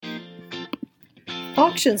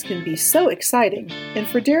Auctions can be so exciting, and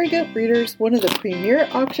for dairy goat breeders, one of the premier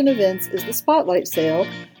auction events is the Spotlight Sale,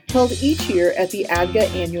 held each year at the ADGA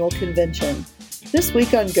Annual Convention. This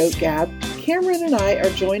week on Goat Gab, Cameron and I are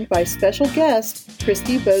joined by special guest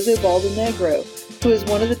Christy Bozo Baldenegro, who is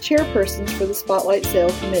one of the chairpersons for the Spotlight Sale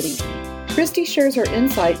Committee. Christy shares her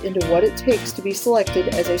insight into what it takes to be selected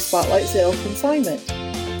as a Spotlight Sale consignment.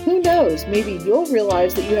 Who knows, maybe you'll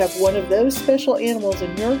realize that you have one of those special animals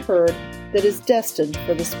in your herd that is destined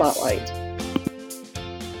for the spotlight.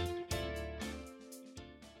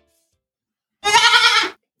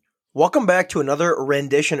 Welcome back to another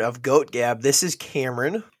rendition of Goat Gab. This is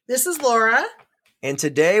Cameron. This is Laura. And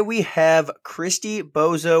today we have Christy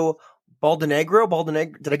Bozo Baldenegro.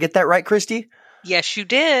 Did I get that right, Christy? Yes, you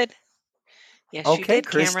did. Yes, okay, you did,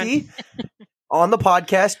 Christy. On the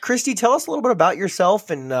podcast. Christy, tell us a little bit about yourself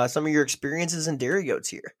and some of your experiences in dairy goats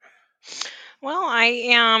here. Well,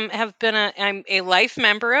 I'm a life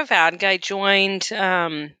member of ADGA. I joined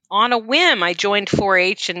on a whim. I joined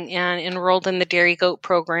 4-H and enrolled in the dairy goat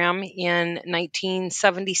program in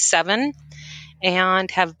 1977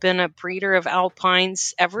 and have been a breeder of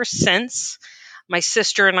Alpines ever since. My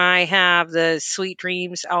sister and I have the Sweet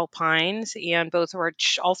Dreams Alpines, and both of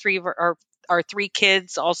all three of our three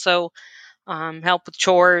kids also help with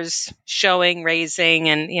chores, showing, raising,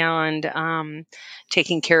 and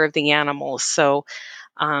taking care of the animals. So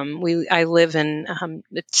I live in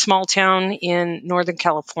a small town in Northern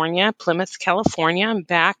California, Plymouth, California. I'm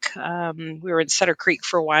back. We were in Sutter Creek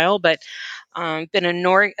for a while, but been a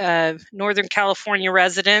Northern California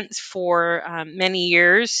resident for many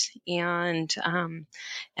years, and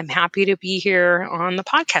am happy to be here on the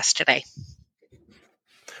podcast today.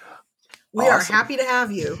 We are happy to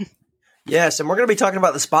have you. Yes, and we're going to be talking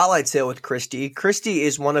about the Spotlight Sale with Christy. Christy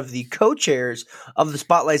is one of the co-chairs of the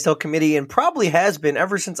Spotlight Sale Committee and probably has been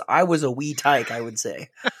ever since I was a wee tyke, I would say.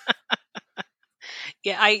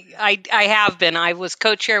 Yeah, I have been. I was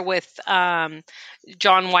co-chair with John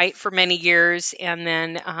White for many years, and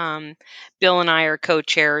then Bill and I are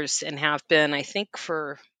co-chairs and have been, I think,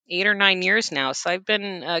 for 8 or 9 years now. So I've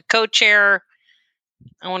been a co-chair,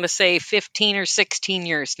 I want to say 15 or 16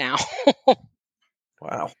 years now.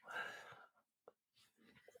 Wow.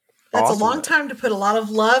 That's awesome. A long time to put a lot of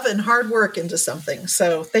love and hard work into something.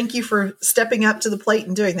 So thank you for stepping up to the plate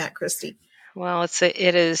and doing that, Christy. Well,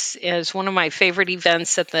 it is one of my favorite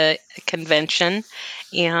events at the convention,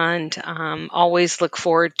 and always look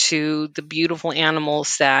forward to the beautiful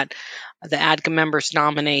animals that the ADGA members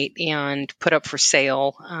nominate and put up for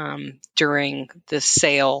sale during the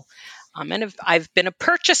sale. And I've been a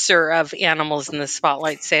purchaser of animals in the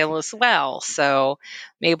Spotlight Sale as well, so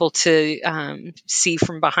I'm able to see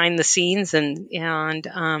from behind the scenes and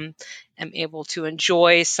am able to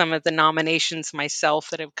enjoy some of the nominations myself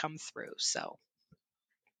that have come through. So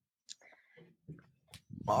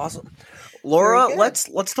awesome, Laura.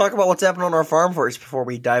 Let's talk about what's happening on our farm first before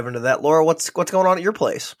we dive into that. Laura, what's going on at your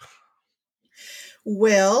place?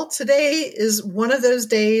 Well, today is one of those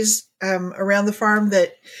days around the farm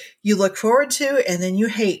that you look forward to and then you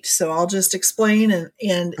hate. So I'll just explain.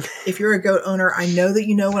 And if you're a goat owner, I know that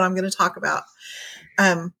you know what I'm going to talk about.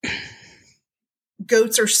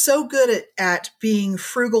 Goats are so good at being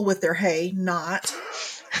frugal with their hay.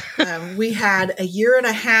 We had a year and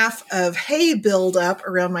a half of hay buildup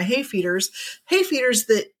around my hay feeders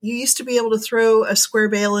that you used to be able to throw a square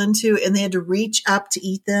bale into and they had to reach up to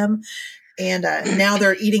eat them. And now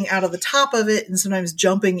they're eating out of the top of it and sometimes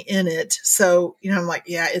jumping in it. So, I'm like,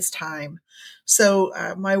 yeah, it's time. So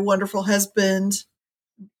my wonderful husband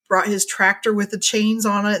brought his tractor with the chains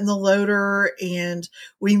on it and the loader, and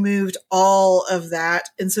we moved all of that.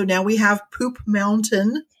 And so now we have Poop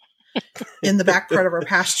Mountain in the back part of our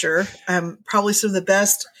pasture. Probably some of the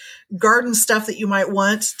best garden stuff that you might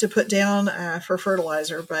want to put down for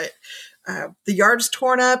fertilizer. But the yard's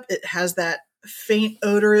torn up. It has that faint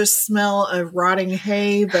odorous smell of rotting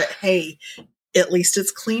hay, but hey, at least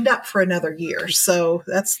it's cleaned up for another year. So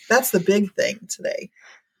that's the big thing today.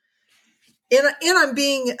 And I'm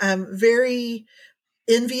being very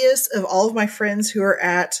envious of all of my friends who are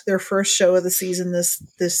at their first show of the season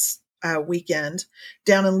this weekend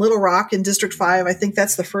down in Little Rock in District 5. I think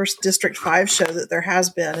that's the first District 5 show that there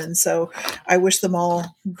has been. And so I wish them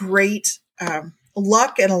all great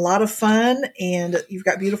luck and a lot of fun, and you've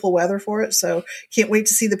got beautiful weather for it. So can't wait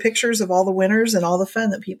to see the pictures of all the winners and all the fun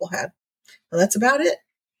that people had. Well, that's about it.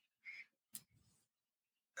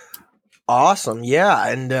 Awesome. Yeah.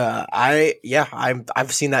 And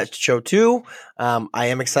I've seen that show too. I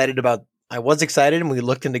was excited and we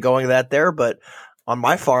looked into going there, but on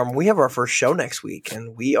my farm, we have our first show next week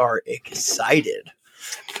and we are excited.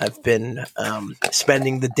 I've been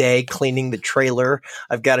spending the day cleaning the trailer.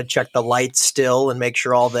 I've got to check the lights still and make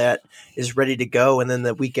sure all that is ready to go. And then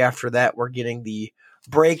the week after that, we're getting the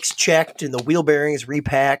brakes checked and the wheel bearings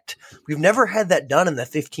repacked. We've never had that done in the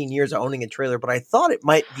 15 years of owning a trailer, but I thought it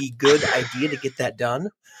might be a good idea to get that done.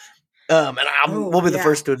 We'll be the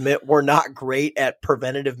first to admit we're not great at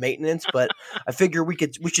preventative maintenance, but I figure we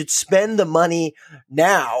should spend the money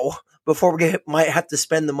now before we might have to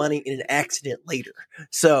spend the money in an accident later.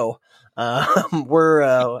 So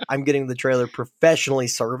I'm getting the trailer professionally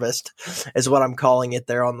serviced, is what I'm calling it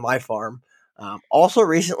there on my farm. Also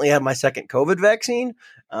recently had my second COVID vaccine,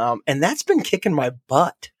 and that's been kicking my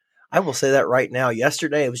butt. I will say that right now.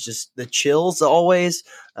 Yesterday, it was just the chills always.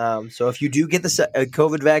 So if you do get the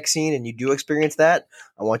COVID vaccine and you do experience that,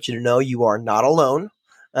 I want you to know you are not alone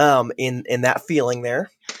in that feeling there.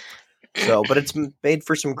 So, but it's made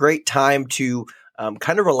for some great time to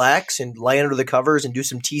kind of relax and lay under the covers and do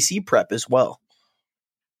some TC prep as well.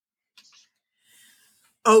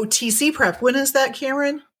 Oh, TC prep. When is that,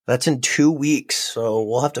 Cameron? That's in 2 weeks, so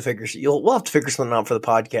we'll have to figure something out for the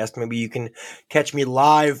podcast. Maybe you can catch me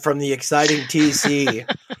live from the exciting TC.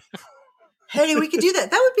 Hey, we could do that.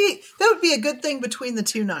 That would be a good thing between the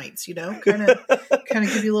two nights, kind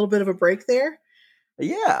of give you a little bit of a break there.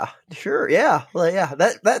 Yeah, sure. Yeah. Well, yeah.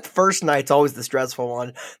 That first night's always the stressful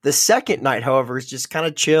one. The second night, however, is just kind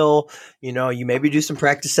of chill. You maybe do some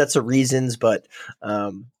practice sets of reasons, but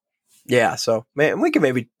yeah. So man, we can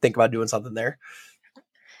maybe think about doing something there.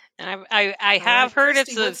 And I have heard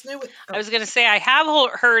Christy, I was going to say I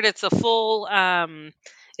have heard it's a full.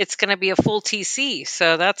 It's going to be a full TC,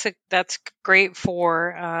 so that's great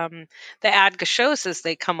for the ADGA shows as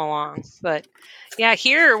they come along. But yeah,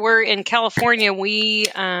 here we're in California. We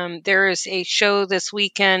there is a show this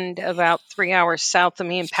weekend about 3 hours south of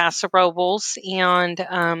me in Paso Robles, and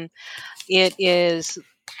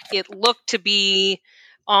it looked to be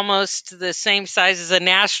almost the same size as a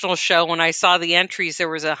national show. When I saw the entries, there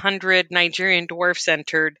was 100 Nigerian dwarfs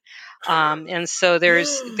entered. And so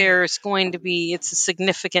there's going to be, it's a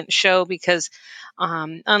significant show because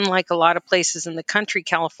unlike a lot of places in the country,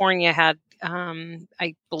 California had,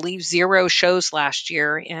 I believe, 0 shows last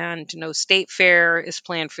year, and no state fair is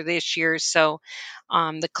planned for this year. So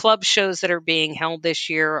the club shows that are being held this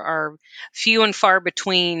year are few and far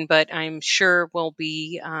between, but I'm sure will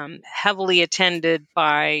be heavily attended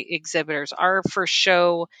by exhibitors. Our first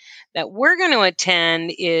show that we're going to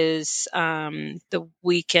attend is the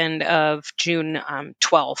weekend of June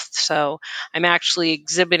 12th. So I'm actually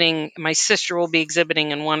exhibiting. My sister will be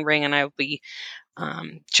exhibiting in one ring, and I will be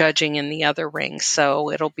judging in the other ring. So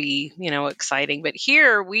it'll be, exciting. But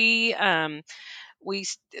here we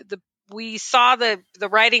saw the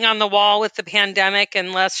writing on the wall with the pandemic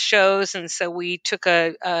and less shows, and so we took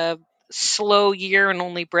a slow year and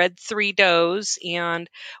only bred 3 does, and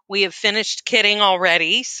we have finished kidding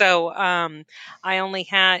already. So I only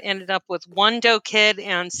ended up with 1 doe kid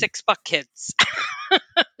and 6 buck kids.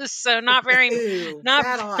 So not very,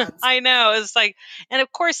 bad odds. I know. It's like, and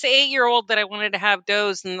of course the 8-year-old that I wanted to have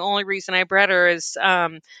does, and the only reason I bred her is,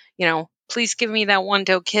 please give me that 1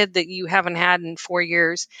 doe kid that you haven't had in 4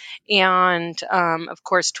 years. And of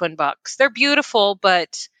course, twin bucks. They're beautiful,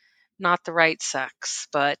 but not the right sex.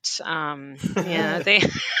 But yeah, they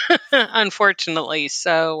unfortunately.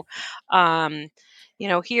 So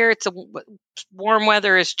here it's warm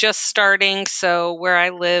weather is just starting. So where I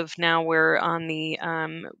live now, we're on the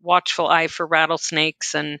watchful eye for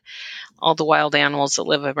rattlesnakes and all the wild animals that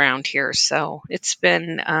live around here. So it's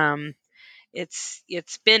been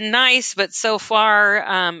it's been nice, but so far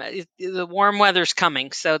the warm weather's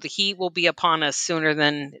coming, so the heat will be upon us sooner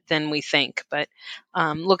than we think. But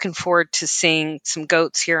looking forward to seeing some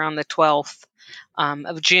goats here on the 12th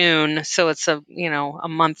of June. So it's a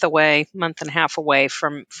month and a half away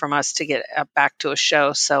from us to get back to a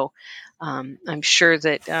show. So I'm sure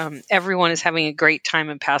that everyone is having a great time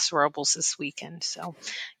in Paso Robles this weekend. So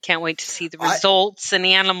can't wait to see the results and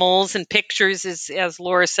animals and pictures, as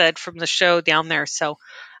Laura said, from the show down there. So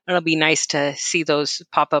it'll be nice to see those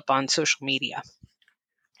pop up on social media.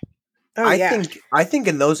 Oh, yeah. I think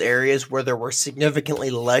in those areas where there were significantly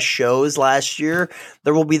less shows last year,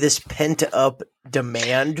 there will be this pent up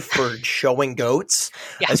demand for showing goats.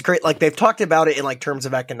 Yeah. It's great. Like they've talked about it in like terms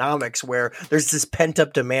of economics, where there's this pent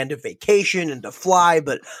up demand of vacation and to fly.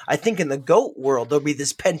 But I think in the goat world, there'll be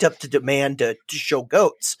this pent up demand to show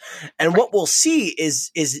goats. And what we'll see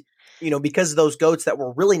is because those goats that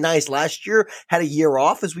were really nice last year had a year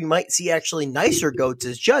off, as we might see actually nicer goats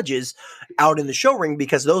as judges out in the show ring,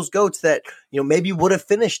 because those goats that, maybe would have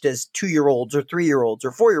finished as 2-year-olds or 3-year-olds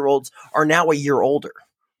or 4-year-olds are now a year older.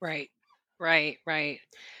 Right. Right, right.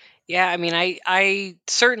 Yeah, I mean, I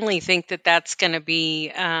certainly think that that's going to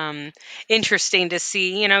be interesting to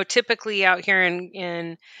see. Typically out here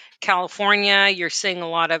in California, you're seeing a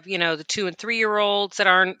lot of the 2 and 3 year olds that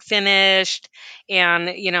aren't finished, and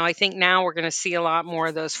I think now we're going to see a lot more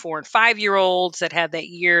of those 4 and 5 year olds that had that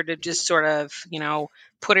year to just sort of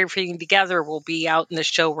put everything together. Will be out in the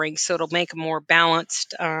show ring, so it'll make a more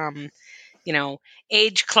balanced. You know,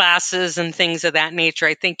 age classes and things of that nature.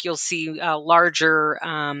 I think you'll see larger,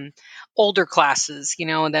 older classes.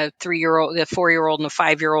 The 3 year old, the 4 year old, and the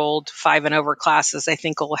 5 year old, 5 and over classes. I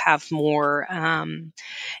think will have more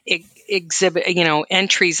exhibit,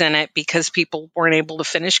 entries in it because people weren't able to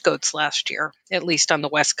finish goats last year, at least on the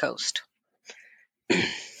West Coast.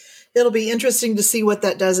 It'll be interesting to see what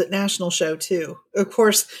that does at National Show too. Of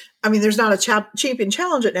course, I mean, there's not a champion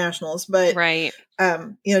challenge at Nationals, but right.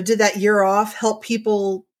 Did that year off help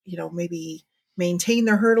people, maybe maintain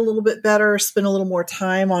their herd a little bit better, spend a little more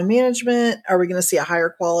time on management? Are we going to see a higher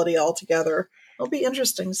quality altogether? It'll be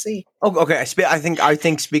interesting to see. Oh, okay. I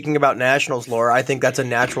think speaking about Nationals, Laura, I think that's a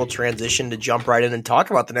natural transition to jump right in and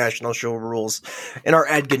talk about the National Show rules in our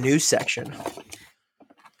ADGA news section.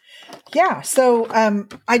 Yeah. So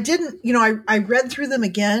I didn't, I read through them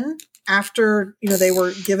again after, they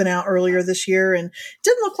were given out earlier this year, and it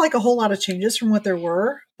didn't look like a whole lot of changes from what there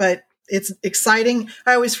were, but it's exciting.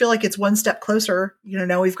 I always feel like it's one step closer.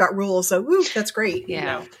 Now we've got rules. So woo, that's great.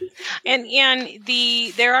 Yeah. And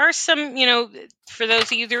there are some, for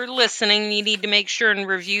those of you that are listening, you need to make sure and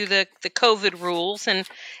review the COVID rules. And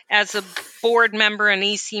as a board member and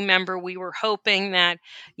EC member, we were hoping that,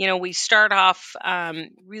 we start off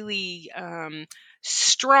really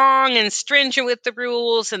strong and stringent with the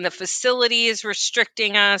rules, and the facility is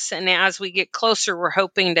restricting us. And as we get closer, we're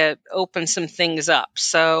hoping to open some things up.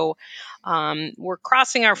 So we're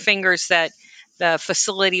crossing our fingers that the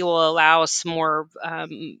facility will allow us more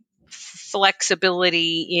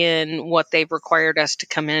flexibility in what they've required us to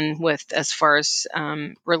come in with as far as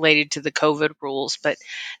related to the COVID rules, but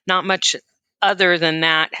not much other than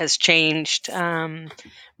that has changed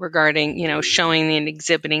regarding, showing and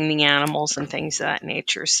exhibiting the animals and things of that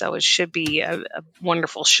nature. So it should be a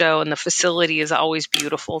wonderful show, and the facility is always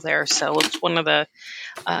beautiful there. So it's one of the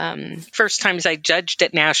first times I judged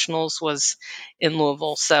at Nationals was in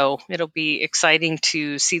Louisville. So it'll be exciting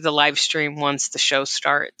to see the live stream once the show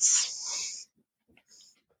starts.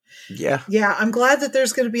 Yeah. Yeah. I'm glad that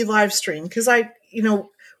there's going to be live stream, because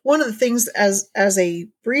one of the things as a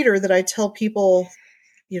breeder that I tell people,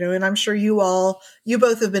 and I'm sure you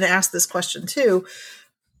both have been asked this question too.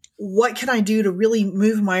 What can I do to really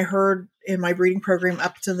move my herd in my breeding program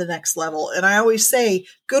up to the next level? And I always say,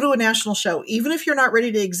 go to a national show. Even if you're not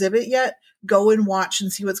ready to exhibit yet, go and watch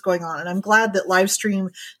and see what's going on. And I'm glad that live stream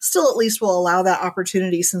still at least will allow that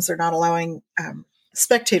opportunity, since they're not allowing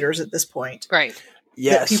spectators at this point. Right. That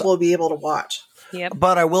Yes. people will be able to watch. Yep.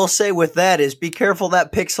 But I will say with that is be careful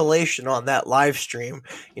that pixelation on that live stream.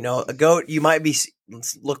 A goat, you might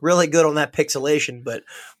look really good on that pixelation, but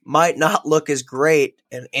might not look as great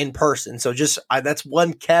in person. So that's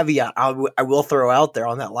one caveat I will throw out there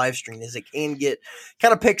on that live stream, is it can get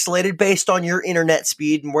kind of pixelated based on your internet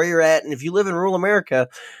speed and where you're at. And if you live in rural America,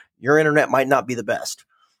 your internet might not be the best.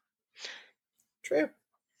 True.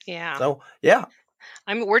 Yeah. So, yeah.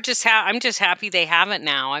 I'm just happy they have it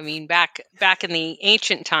now. I mean, back in the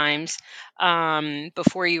ancient times,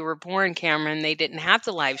 before you were born, Cameron, they didn't have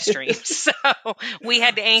the live stream, so we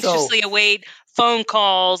had to anxiously await phone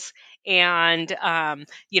calls and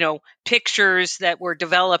pictures that were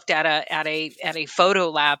developed at a photo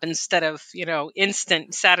lab instead of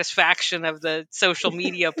instant satisfaction of the social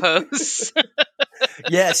media posts.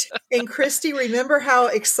 Yes. And Christy, remember how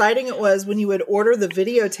exciting it was when you would order the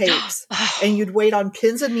videotapes and you'd wait on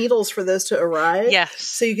pins and needles for those to arrive? Yes.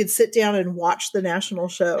 So you could sit down and watch the national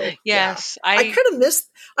show. Yes. Yeah. I kind of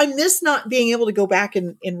miss not being able to go back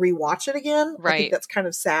and rewatch it again. Right. I think that's kind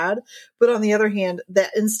of sad. But on the other hand,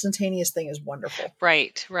 that instantaneous thing is wonderful.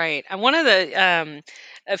 Right. And one of the,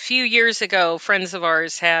 a few years ago, friends of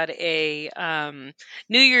ours had a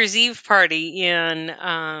New Year's Eve party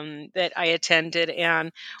that I attended.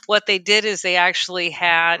 And what they did is they actually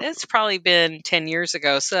it's probably been 10 years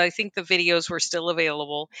ago, so I think the videos were still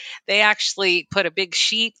available. They actually put a big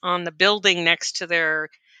sheet on the building next to their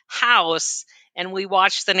house, and we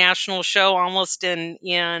watched the national show almost in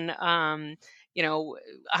 100%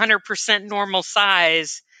 normal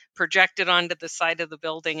size projected onto the side of the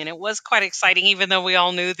building. And it was quite exciting, even though we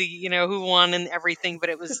all knew who won and everything, but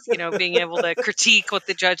it was, being able to critique what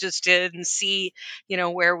the judges did and see,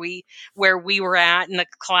 where we were at in the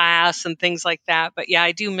class and things like that. But yeah,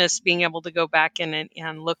 I do miss being able to go back in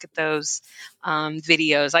and look at those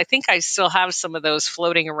videos. I think I still have some of those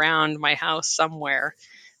floating around my house somewhere.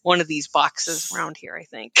 One of these boxes around here, I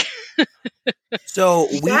think. So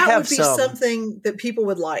we that have would be some, something that people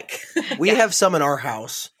would like. we have some in our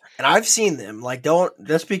house, and I've seen them. Like, don't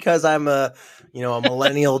just because I'm a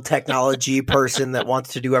millennial technology person that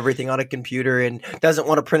wants to do everything on a computer and doesn't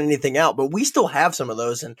want to print anything out, but we still have some of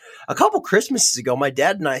those. And a couple Christmases ago, my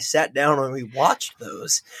dad and I sat down and we watched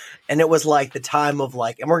those, and it was like the time of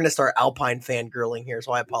and we're going to start Alpine fangirling here,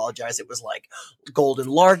 so I apologize. It was like Golden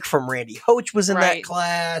Lark from Randy Hoach was in that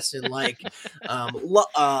class, and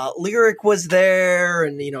Lyric was there,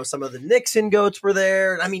 and some of the Nixon goats were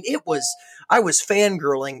there. And I mean, I was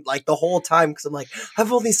fangirling like the whole time because I'm like,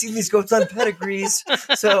 I've only seen these goats on pedigrees.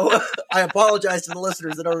 So I apologize to the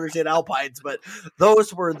listeners that don't understand Alpines, but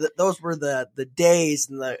those were the days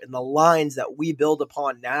and the lines that we build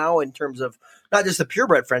upon now in terms of not just the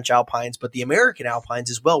purebred French Alpines, but the American Alpines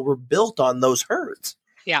as well. Were built on those herds.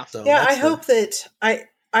 Yeah. So I hope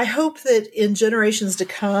that in generations to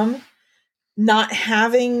come, not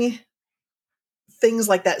having things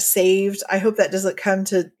like that saved, I hope that doesn't come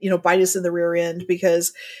to, bite us in the rear end,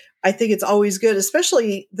 because I think it's always good,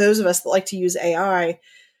 especially those of us that like to use AI,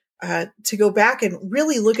 to go back and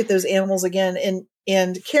really look at those animals again.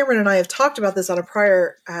 And Cameron and I have talked about this on a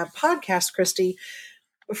prior podcast, Christy.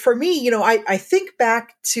 For me, I think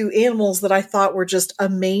back to animals that I thought were just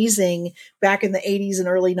amazing back in the 80s and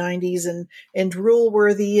early 90s and drool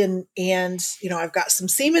worthy. And I've got some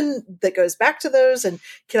semen that goes back to those. And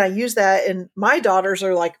can I use that? And my daughters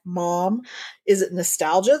are like, Mom, is it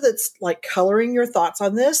nostalgia that's like coloring your thoughts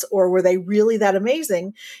on this? Or were they really that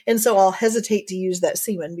amazing? And so I'll hesitate to use that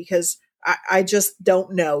semen because I just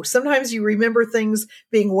don't know. Sometimes you remember things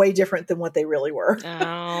being way different than what they really were.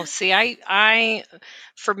 Oh, see, I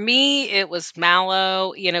for me, it was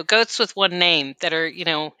mallow, goats with one name that are,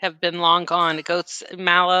 have been long gone. Goats,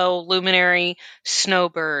 mallow, luminary,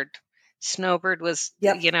 snowbird. Snowbird was,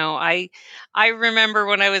 Yep. I remember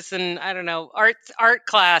when I was in, I don't know, art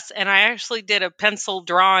class, and I actually did a pencil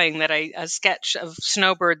drawing a sketch of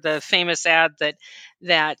Snowbird, the famous ad that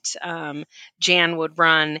Jan would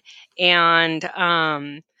run. And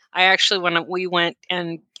I actually, when we went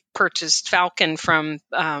and purchased Falcon from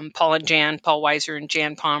Paul Weiser and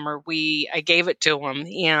Jan Palmer, I gave it to him,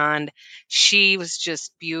 and she was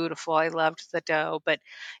just beautiful. I loved the doe. But,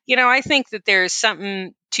 I think that there's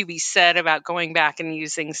something to be said about going back and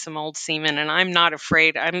using some old semen, and I'm not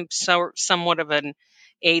afraid. I'm somewhat of an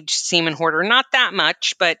aged semen hoarder, not that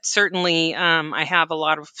much, but certainly I have a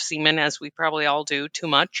lot of semen, as we probably all do, too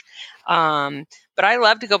much. But I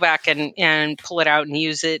love to go back and pull it out and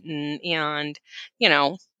use it, and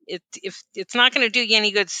if it's not going to do you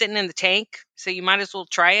any good sitting in the tank, so you might as well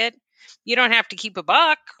try it. You don't have to keep a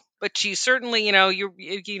buck, but you certainly,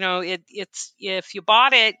 it's if you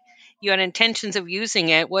bought it, you had intentions of using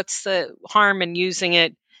it. What's the harm in using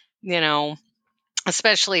it?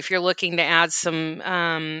 Especially if you're looking to add some,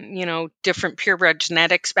 different purebred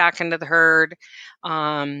genetics back into the herd,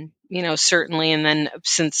 certainly. And then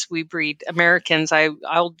since we breed Americans,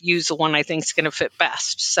 I'll use the one I think is going to fit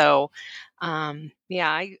best. So, I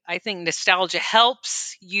think nostalgia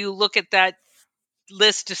helps you look at that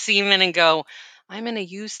list of semen and go, I'm going to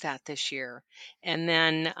use that this year. And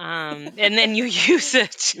then you use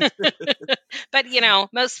it. But,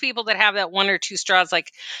 most people that have that one or two straws,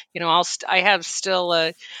 like, I have still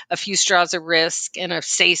a few straws of Risk and a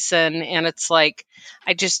Saison. And it's like,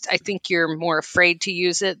 I think you're more afraid to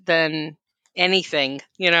use it than anything.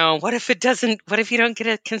 What if you don't get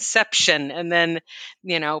a conception? And then,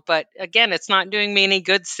 but again, it's not doing me any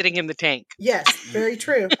good sitting in the tank. Yes, very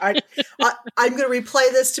true. I'm going to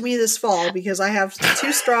replay this to me this fall because I have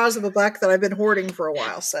 2 straws of a buck that I've been hoarding for a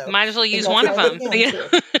while. So might as well use one of them.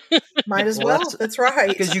 Might as well. That's right.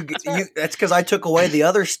 Because that's because I took away the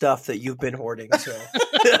other stuff that you've been hoarding. So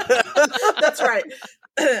that's right.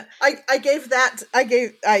 I gave that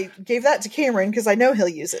to Cameron because I know he'll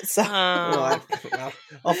use it. So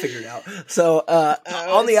I'll figure it out. So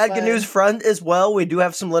on the Adkin News front as well, we do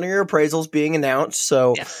have some linear appraisals being announced.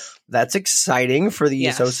 So that's exciting for the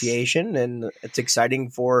association, and it's exciting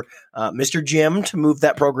for Mr. Jim to move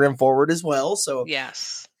that program forward as well. So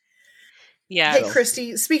yes. Hey,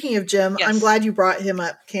 Christy, speaking of Jim, I'm glad you brought him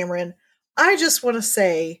up, Cameron. I just want to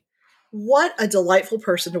say, what a delightful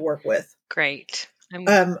person to work with. Great.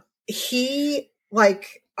 I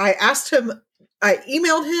asked him I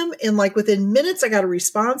emailed him, and like within minutes, I got a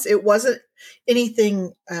response. It wasn't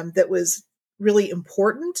anything that was really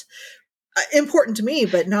important to me,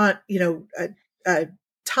 but not, a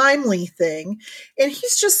timely thing. And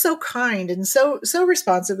he's just so kind and so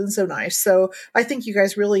responsive and so nice. So I think you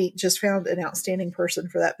guys really just found an outstanding person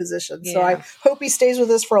for that position. So I hope he stays with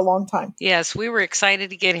us for a long time. Yes, we were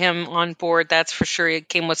excited to get him on board. That's for sure. It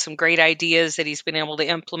came with some great ideas that he's been able to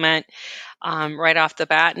implement right off the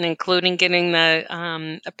bat, and including getting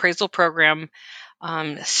the appraisal program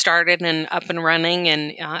started and up and running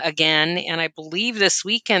and again. And I believe this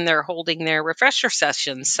weekend they're holding their refresher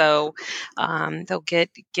session. So they'll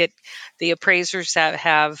get the appraisers that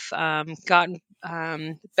have gotten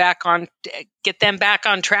get them back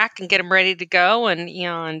on track and get them ready to go. And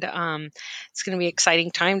it's going to be an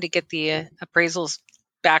exciting time to get the appraisals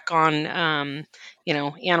back on,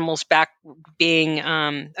 animals back being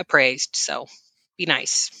appraised. So be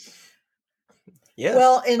nice. Yes.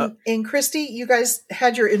 Well, and Christy, you guys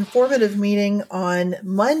had your informative meeting on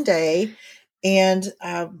Monday, and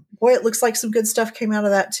boy, it looks like some good stuff came out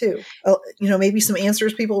of that too. Maybe some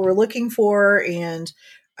answers people were looking for, and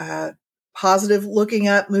positive looking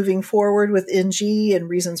up, moving forward with NG, and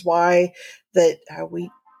reasons why that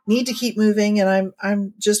we need to keep moving. And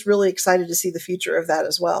I'm just really excited to see the future of that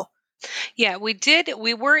as well. Yeah, we did.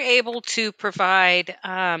 We were able to provide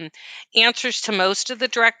answers to most of the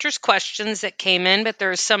director's questions that came in, but there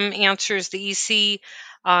are some answers the EC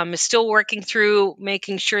is still working through,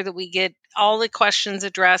 making sure that we get all the questions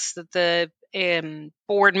addressed that the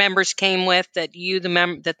board members came with, that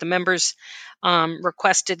the members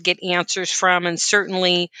requested get answers from. And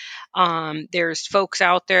certainly there's folks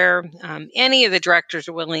out there, any of the directors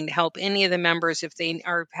are willing to help any of the members if they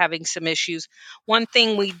are having some issues. One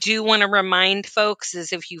thing we do want to remind folks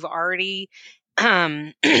is if you've already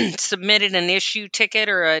submitted an issue ticket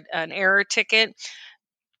or an error ticket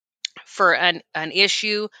for an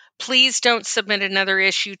issue, please don't submit another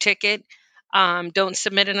issue ticket. Don't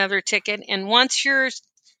submit another ticket. And once your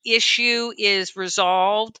issue is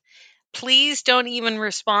resolved, please don't even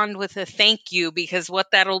respond with a thank you, because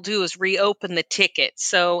what that'll do is reopen the ticket.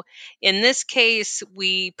 So in this case,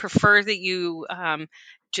 we prefer that you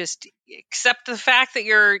just accept the fact that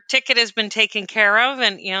your ticket has been taken care of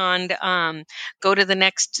and go to the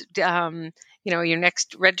next your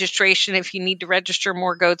next registration if you need to register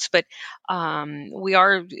more goats. But we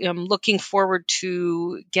are looking forward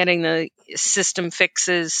to getting the system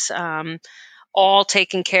fixes all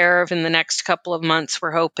taken care of in the next couple of months,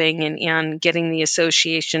 we're hoping, and getting the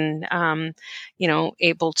association,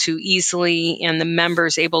 able to easily, and the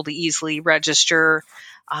members able to easily register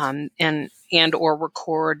and or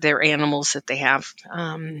record their animals that they have,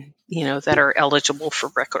 that are eligible for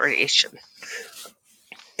recordation.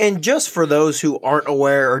 And just for those who aren't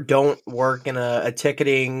aware or don't work in a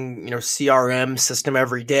ticketing, CRM system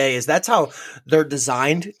every day, that's how they're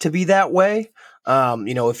designed to be that way.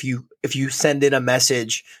 If you send in a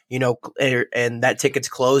message, and that ticket's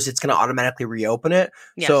closed, it's going to automatically reopen it.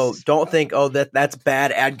 Yes. So don't think, that's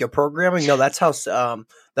bad ADGA programming. No, that's how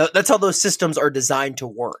that's how those systems are designed to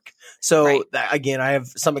work. So right. Again, I have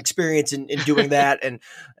some experience in doing that, and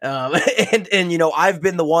I've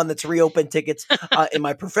been the one that's reopened tickets in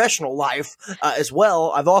my professional life as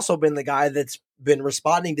well. I've also been the guy that's been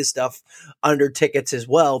responding to stuff under tickets as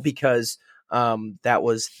well, because that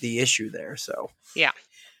was the issue there. So yeah.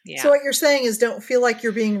 Yeah. So what you're saying is, don't feel like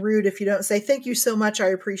you're being rude if you don't say, thank you so much, I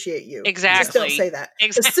appreciate you. Exactly. Just don't say that.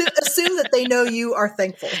 Exactly. Assume that they know you are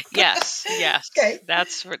thankful. Yes. Okay.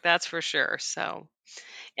 That's for sure. So,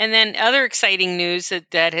 and then other exciting news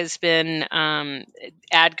that has been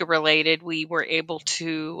ADGA related, we were able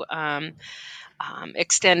to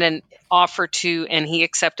extend an offer to, and he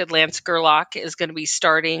accepted. Lance Gerlach is going to be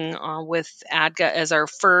starting with ADGA as our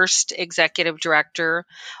first executive director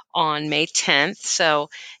on May 10th. So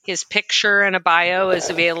his picture and a bio is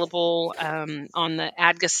available on the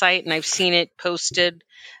ADGA site, and I've seen it posted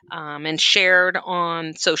and shared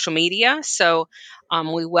on social media. So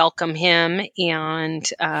we welcome him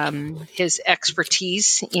and his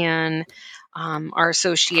expertise in our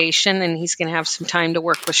association, and he's going to have some time to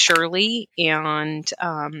work with Shirley and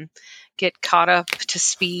get caught up to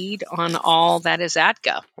speed on all that is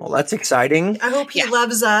ADGA. Well, that's exciting. I hope he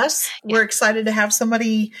loves us. We're excited to have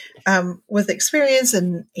somebody with experience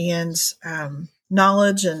and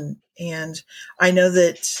knowledge, and I know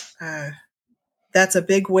that that's a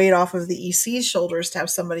big weight off of the EC's shoulders to have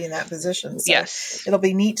somebody in that position. So Yes. it'll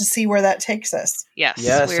be neat to see where that takes us. Yes.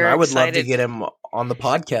 Yes, and We're I would love to excited. get him on the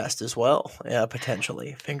podcast as well. Yeah,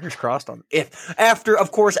 potentially. Fingers crossed on after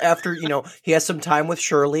he has some time with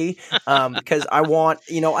Shirley, because I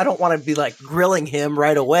don't want to be like grilling him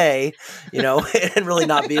right away, and really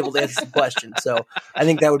not be able to answer some questions. So I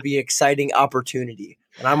think that would be an exciting opportunity,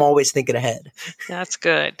 and I'm always thinking ahead. That's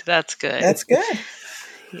good. That's good. That's good.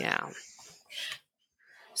 Yeah.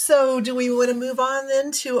 So do we want to move on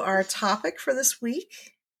then to our topic for this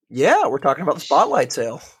week? Yeah, we're talking about the spotlight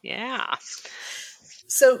sale. Yeah.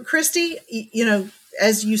 So, Christy,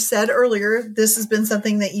 as you said earlier, this has been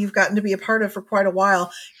something that you've gotten to be a part of for quite a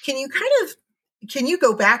while. Can you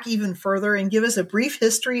go back even further and give us a brief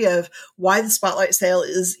history of why the spotlight sale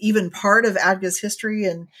is even part of ADGA's history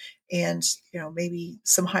and maybe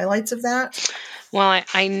some highlights of that? Well,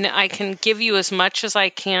 I can give you as much as I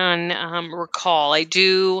can recall. I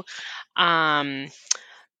do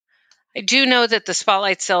know that the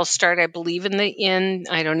spotlight sale started, I believe, I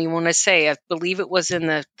don't even want to say, I believe it was in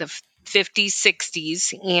the 50s,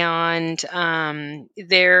 60s. And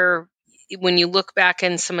when you look back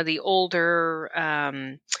in some of the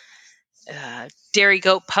older Dairy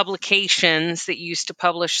Goat publications that used to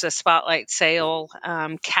publish the spotlight sale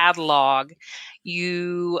catalog,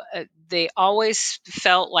 they always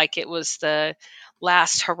felt like it was the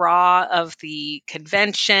last hurrah of the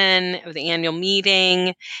convention, of the annual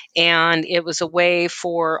meeting, and it was a way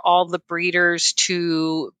for all the breeders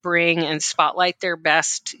to bring and spotlight their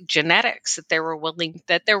best genetics that they're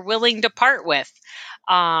willing to part with.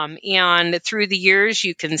 And through the years,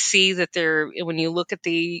 you can see that when you look at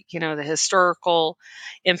the historical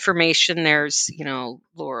information, there's,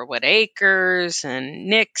 Laurelwood Acres and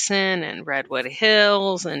Nixon and Redwood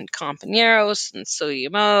Hills and Companeros and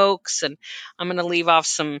Sodium Oaks. And I'm going to leave off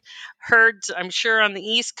some herds, I'm sure, on the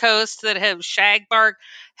East Coast that have shagbark,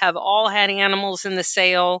 have all had animals in the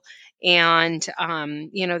sale. And,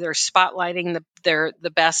 they're spotlighting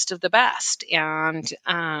the best of the best. And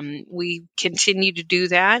we continue to do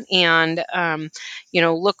that and,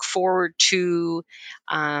 look forward to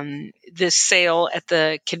this sale at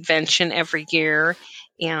the convention every year.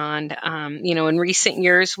 And, in recent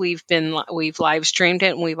years, we've live streamed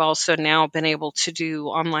it, and we've also now been able to do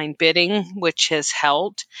online bidding, which has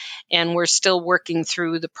helped. And we're still working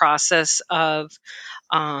through the process of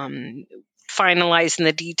finalizing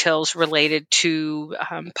the details related to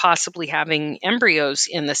possibly having embryos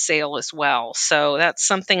in the sale as well. So that's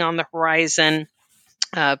something on the horizon.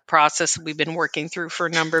 Process we've been working through for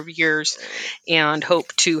a number of years, and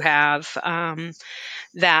hope to have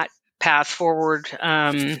that path forward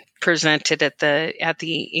presented at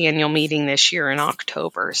the annual meeting this year in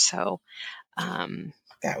October. So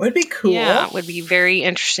that would be cool. Yeah, it would be very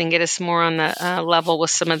interesting. Get us more on the level with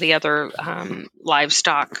some of the other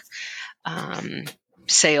livestock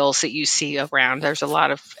sales that you see around. There's a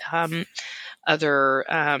lot of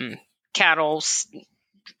other cattle,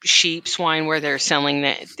 sheep, swine, where they're selling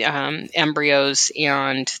the embryos,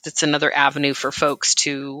 and that's another avenue for folks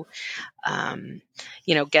to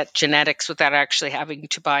get genetics without actually having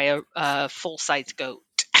to buy a full-size goat.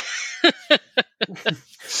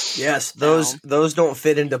 Yes, those don't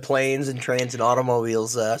fit into planes and trains and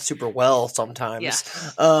automobiles super well sometimes. Yeah,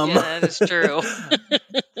 that is true.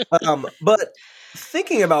 But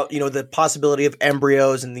thinking about the possibility of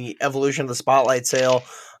embryos and the evolution of the spotlight sale,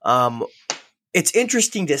 it's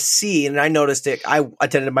interesting to see, and I noticed it. I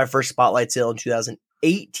attended my first spotlight sale in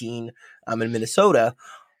 2018 in Minnesota.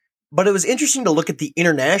 But it was interesting to look at the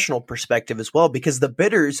international perspective as well, because the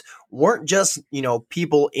bidders weren't just,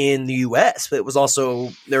 people in the U.S., but it was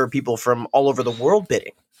also, there were people from all over the world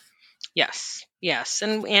bidding. Yes.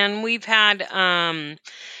 And we've had,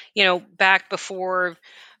 back before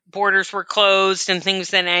borders were closed and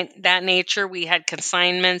things that nature, we had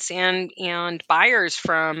consignments and buyers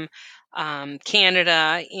from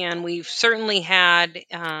Canada, and we've certainly had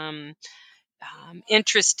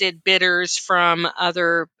interested bidders from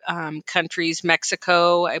other countries.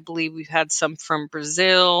 Mexico, I believe we've had some from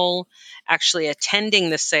Brazil actually attending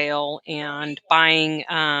the sale and buying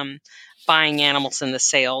animals in the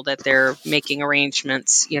sale, that they're making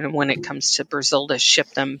arrangements, when it comes to Brazil, to ship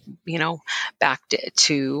them, back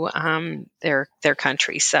to their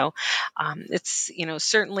country. So it's,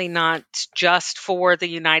 certainly not just for the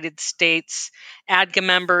United States ADGA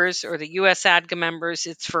members or the U.S. ADGA members.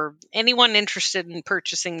 It's for anyone interested in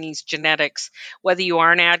purchasing these genetics, whether you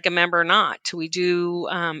are an ADGA member or not. We do,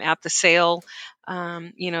 at the sale,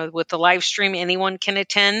 with the live stream, anyone can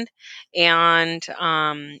attend. And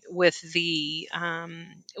with the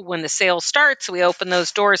when the sale starts, we open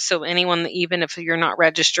those doors so anyone, even if you're not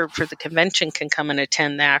registered for the convention, can come and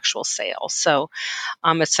attend the actual sale. So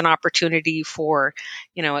it's an opportunity for,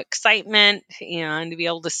 excitement and to be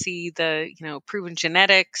able to see the, proven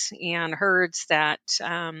genetics and herds that,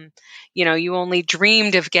 you only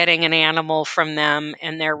dreamed of getting an animal from them,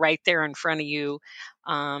 and they're right there in front of you,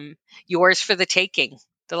 yours for the taking.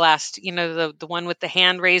 The last, the one with the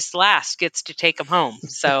hand raised last gets to take them home.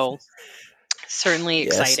 So certainly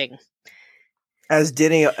Yes. exciting. As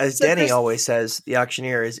Denny Chris- always says, the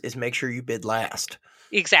auctioneer is make sure you bid last.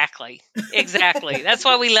 Exactly. That's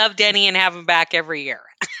why we love Denny and have him back every year.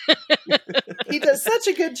 He does such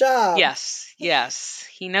a good job. Yes.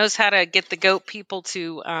 He knows how to get the goat people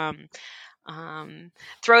to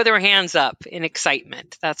throw their hands up in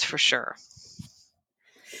excitement. That's for sure.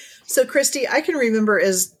 So, Christy, I can remember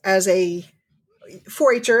as a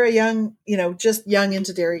 4-H'er, a young, just young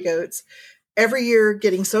into dairy goats, every year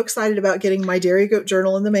getting so excited about getting my Dairy Goat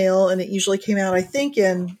Journal in the mail. And it usually came out, I think,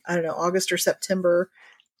 in, August or September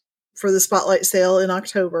for the spotlight sale in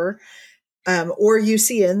October, or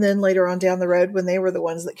UCN then later on down the road when they were the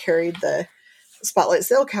ones that carried the spotlight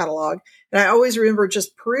sale catalog. And I always remember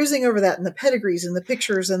just perusing over that and the pedigrees and the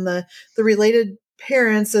pictures and the related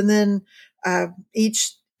parents. And then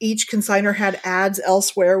each consignor had ads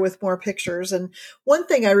elsewhere with more pictures. And one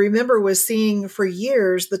thing I remember was seeing for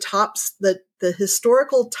years the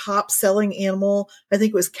historical top selling animal, I think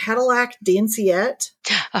it was Cadillac Danciette.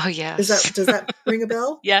 Oh, yes. Does that ring a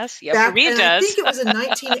bell? Yes. Yeah, for me it does. I think it was in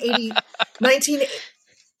 1980.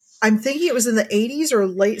 I'm thinking it was in the 80s or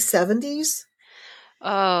late 70s.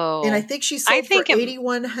 Oh. And I think she sold for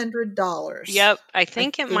 $8,100. Yep. I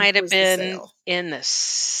think it might have been in the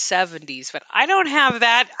 70s, but I don't have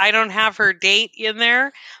that. I don't have her date in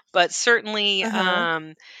there, but certainly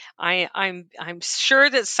I'm sure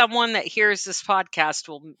that someone that hears this podcast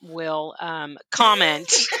will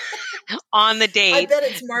comment on the date. I bet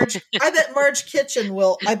it's Marge. I bet Marge Kitchen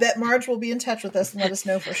will. I bet Marge will be in touch with us and let us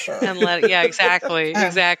know for sure. Exactly.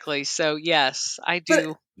 So yes, I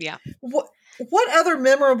do. Yeah. What other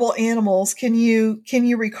memorable animals can you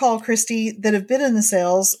recall, Christy, that have been in the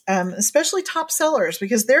sales, especially top sellers?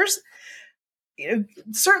 Because there's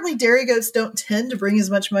certainly dairy goats don't tend to bring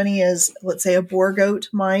as much money as, let's say, a boar goat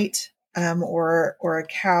might, or a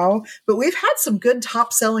cow. But we've had some good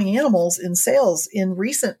top selling animals in sales in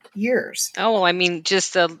recent years. Oh, well, I mean,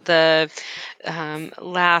 just the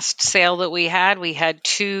last sale that we had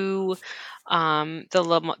two.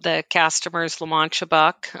 The Castamers La Mancha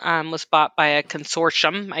buck was bought by a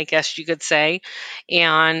consortium, I guess you could say,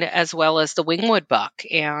 and as well as the Wingwood buck.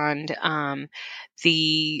 And I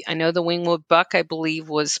know the Wingwood buck, I believe,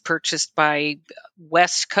 was purchased by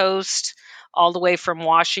West Coast all the way from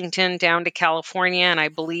Washington down to California, and I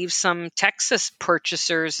believe some Texas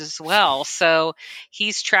purchasers as well. So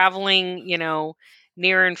he's traveling,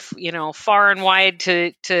 near and far and wide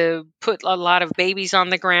to put a lot of babies on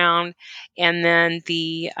the ground. And then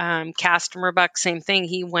the Castamer buck, same thing.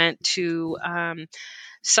 He went to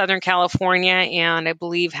Southern California, and I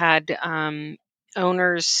believe had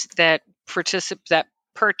owners that purchased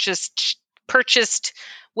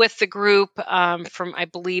with the group from, I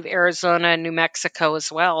believe, Arizona and New Mexico as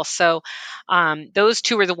well. So those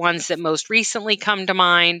two are the ones that most recently come to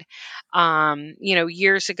mind.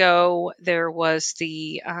 Years ago, there was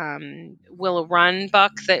the Willow Run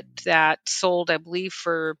buck that sold, I believe,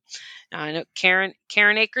 for I know Karen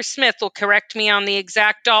Akers Smith will correct me on the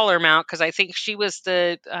exact dollar amount, because I think she was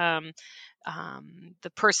the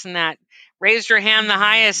person that raised her hand the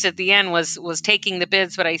highest at the end was taking the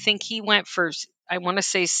bids, but I think he went for, I want to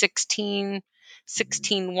say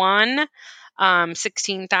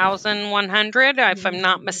 16,100, if I'm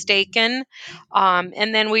not mistaken.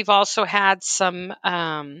 And then we've also had some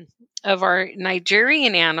of our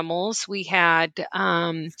Nigerian animals. We had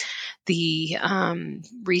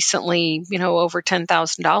recently, over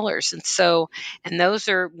 $10,000. And those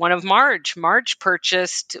are one of Marge. Marge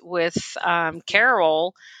purchased with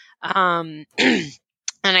Carol, a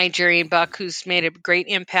Nigerian buck who's made a great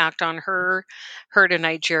impact on her herd of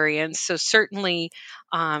Nigerians. So certainly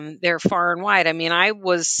they're far and wide. I mean, I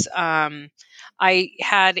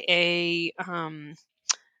had a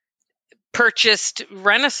purchased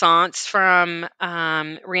Renaissance from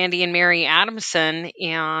Randy and Mary Adamson,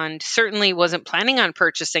 and certainly wasn't planning on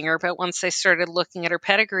purchasing her. But once I started looking at her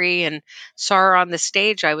pedigree and saw her on the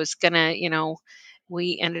stage, I was going to,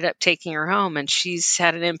 we ended up taking her home, and she's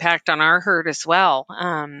had an impact on our herd as well.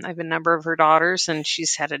 I have a number of her daughters, and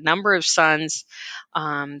she's had a number of sons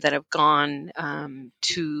that have gone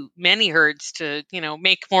to many herds to,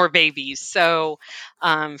 make more babies. So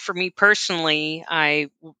for me personally, I,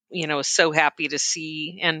 was so happy to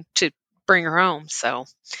see and to bring her home. So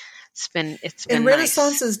it's been And nice.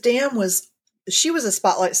 Renaissance's dam she was a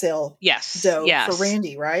spotlight sale doe for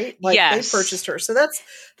Randy, right? Like they purchased her. So that's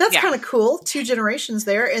kind of cool. 2 generations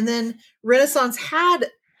there. And then Renaissance had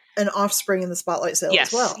an offspring in the spotlight sale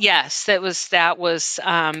as well. Yes, that was it was,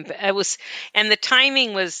 and the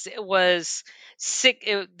timing was sick.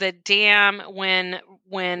 The dam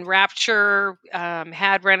when Rapture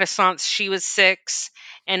had Renaissance, she was 6,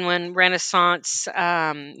 and when Renaissance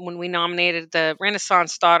when we nominated the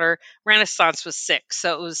Renaissance daughter, Renaissance was 6.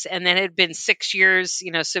 So it was, and then it had been 6 years, so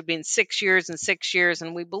it'd been 6 years and 6 years,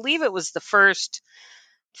 and we believe it was the first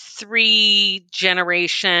 3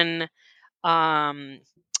 generation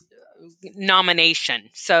nomination,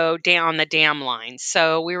 so down the dam line.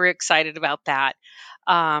 So we were excited about that.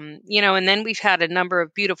 And then we've had a number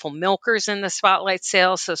of beautiful milkers in the spotlight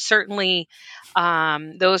sale. So certainly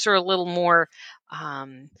those are a little more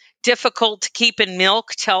difficult to keep in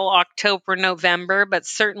milk till October, November. But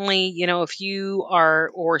certainly, if you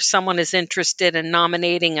are or someone is interested in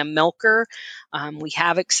nominating a milker, we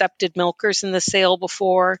have accepted milkers in the sale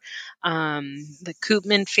before. The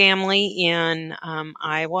Koopman family in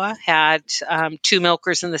Iowa had 2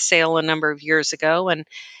 milkers in the sale a number of years ago, and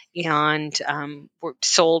were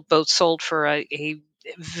both sold for a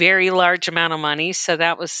very large amount of money. So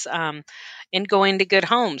that was and going to good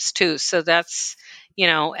homes too. So that's,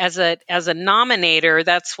 as a nominator,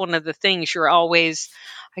 that's one of the things you're always,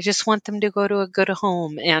 I just want them to go to a good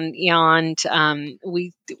home. And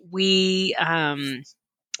we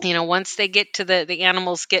once they get to the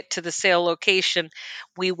animals get to the sale location,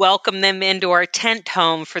 we welcome them into our tent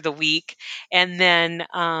home for the week and then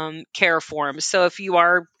care for them. So if you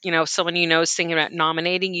are, someone is thinking about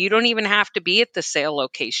nominating, you don't even have to be at the sale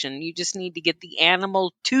location. You just need to get the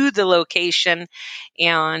animal to the location,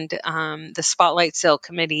 and the Spotlight Sale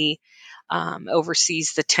Committee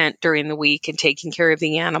oversees the tent during the week and taking care of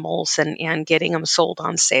the animals and getting them sold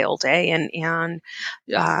on sale day and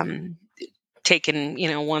taken,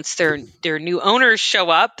 once their new owners show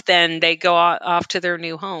up, then they go off to their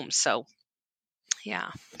new homes. So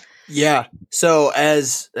yeah. So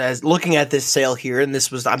as looking at this sale here, and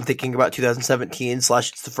I'm thinking about 2017 /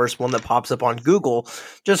 it's the first one that pops up on Google.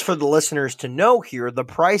 Just for the listeners to know here, the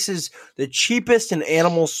price is the cheapest an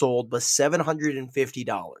animal sold was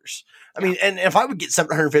 $750. I mean, and if I would get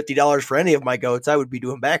 $750 for any of my goats, I would be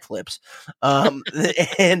doing backflips.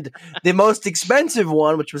 And the most expensive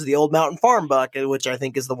one, which was the Old Mountain Farm buck, which I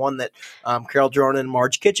think is the one that Carol Dronan and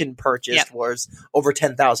Marge Kitchen purchased, was over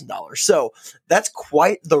 $10,000. So that's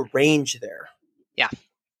quite the range there.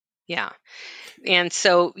 Yeah. And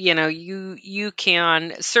so, you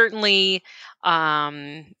can certainly,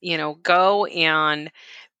 go and,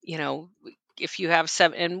 if you have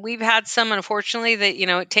some, and we've had some, unfortunately, that,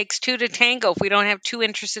 it takes 2 to tango. If we don't have 2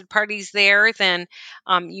 interested parties there, then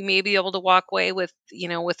you may be able to walk away with,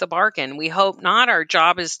 with a bargain. We hope not. Our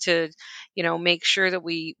job is to, make sure that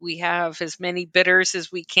we have as many bidders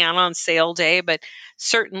as we can on sale day. But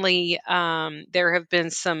certainly there have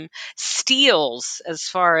been some steals as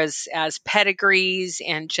far as pedigrees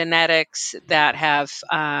and genetics that have,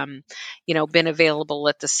 been available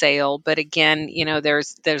at the sale. But again,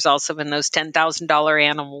 there's also been those $10,000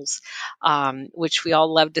 animals, which we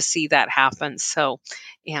all love to see that happen. So,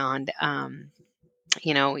 and,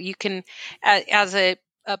 you can, as a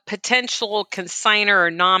potential consigner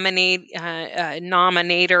or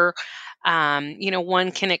nominator,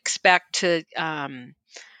 one can expect to,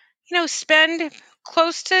 spend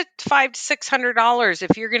close to $500 to $600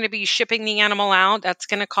 if you're going to be shipping the animal out. That's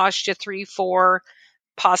going to cost you $300, $400,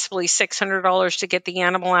 possibly $600 to get the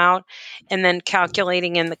animal out, and then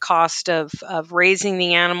calculating in the cost of raising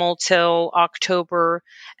the animal till October,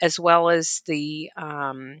 as well as the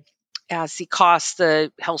cost,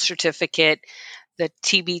 the health certificate, the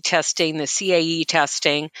TB testing, the CAE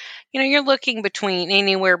testing. You're looking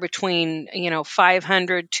anywhere between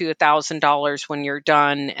 $500 to $1,000 when you're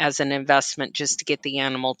done as an investment just to get the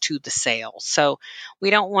animal to the sale. So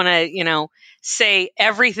we don't want to say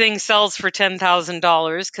everything sells for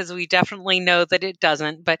 $10,000, because we definitely know that it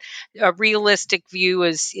doesn't. But a realistic view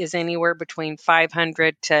is anywhere between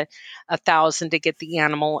 $500 to $1,000 to get the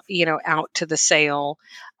animal out to the sale.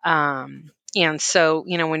 And so,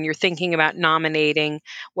 when you're thinking about nominating,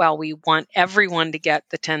 well, we want everyone to get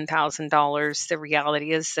the $10,000. The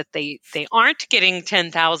reality is that they aren't getting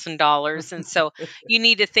 $10,000. And so you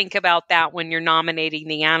need to think about that when you're nominating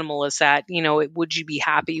the animal. Is that, would you be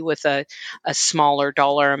happy with a smaller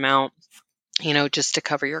dollar amount, just to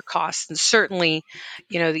cover your costs? And certainly,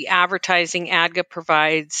 the advertising ADGA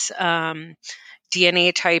provides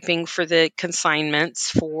DNA typing for the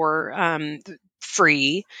consignments for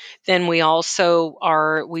free. Then we also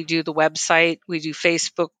we do the website, we do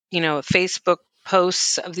Facebook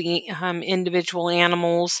posts of the individual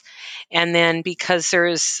animals. And then because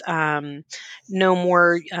there's no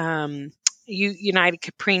more United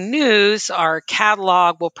Caprine News, our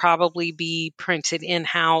catalog will probably be printed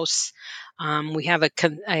in-house. We have a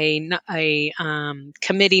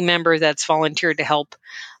committee member that's volunteered to help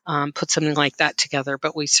put something like that together,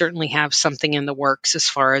 but we certainly have something in the works as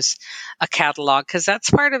far as a catalog, because that's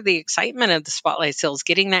part of the excitement of the Spotlight Sales,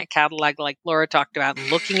 getting that catalog like Laura talked about, and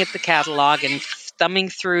looking at the catalog and thumbing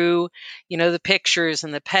through, the pictures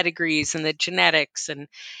and the pedigrees and the genetics and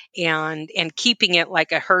keeping it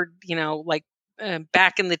like a herd, like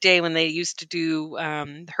back in the day when they used to do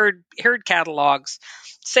herd catalogs,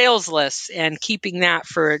 sales lists, and keeping that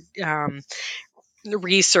for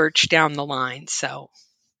research down the line.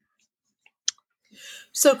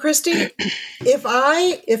 So Christy, if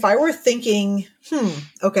I were thinking,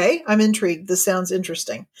 okay, I'm intrigued. This sounds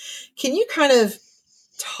interesting. Can you kind of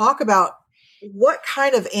talk about what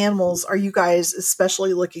kind of animals are you guys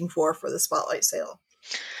especially looking for the Spotlight Sale?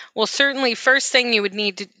 Well, certainly, first thing you would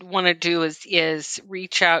need to want to do is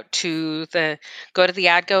reach out to go to the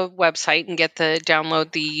ADGA website and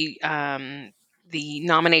download the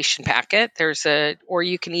nomination packet. Or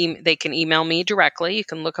you can they can email me directly. You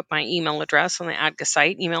can look up my email address on the ADGA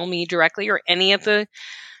site, email me directly, or any of the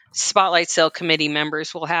Spotlight Sale Committee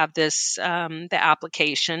members will have the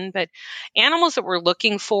application. But animals that we're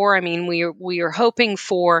looking for, we are hoping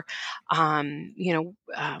for,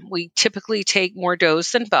 we typically take more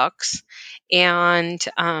does than bucks. And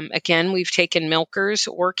again, we've taken milkers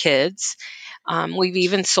or kids. We've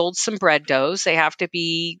even sold some bred does. They have to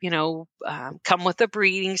be, come with a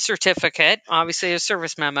breeding certificate, obviously a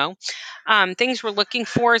service memo. Things we're looking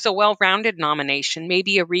for is a well-rounded nomination,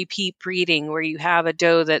 maybe a repeat breeding where you have a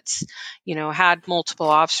doe that's, had multiple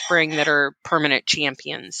offspring that are permanent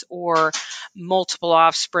champions, or multiple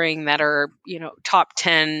offspring that are, top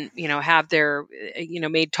 10, have their,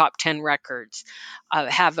 made top 10 records,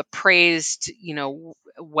 have appraised,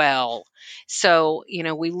 well. So,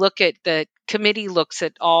 the committee looks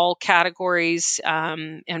at all categories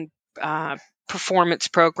and performance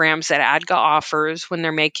programs that ADGA offers when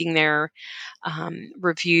they're making their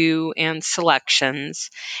review and selections.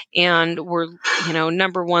 And we're,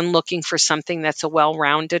 number one, looking for something that's a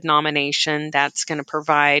well-rounded nomination that's going to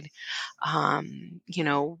provide,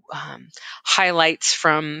 highlights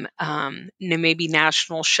from maybe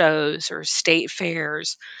national shows or state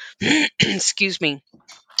fairs. Excuse me.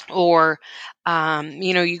 Or,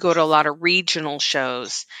 you go to a lot of regional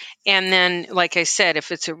shows. And then, like I said,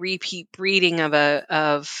 if it's a repeat breeding of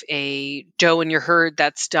a doe in your herd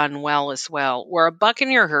that's done well as well, or a buck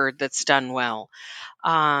in your herd that's done well,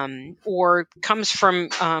 or comes from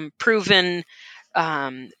proven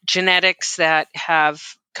genetics that have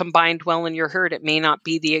combined well in your herd. It may not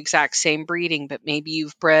be the exact same breeding, but maybe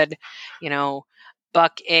you've bred,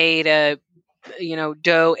 buck A to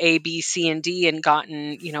doe A, B, C, and D, and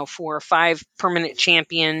gotten, 4 or 5 permanent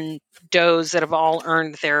champion does that have all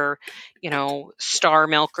earned their, star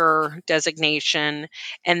milker designation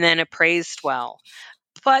and then appraised well.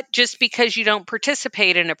 But just because you don't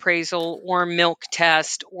participate in appraisal or milk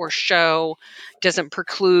test or show doesn't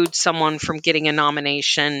preclude someone from getting a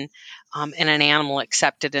nomination and an animal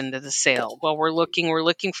accepted into the sale. Well, we're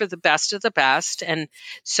looking for the best of the best. And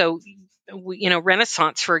so,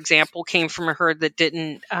 Renaissance, for example, came from a herd that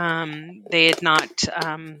they had not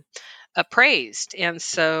appraised, and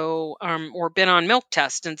so or been on milk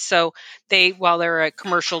test, and so while they're a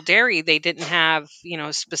commercial dairy, they didn't have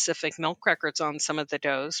specific milk records on some of the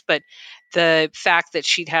does, but the fact that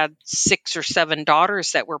she'd had 6 or 7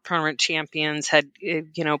 daughters that were permanent champions had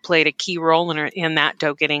played a key role in that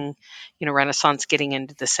doe getting Renaissance getting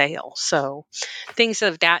into the sale. So things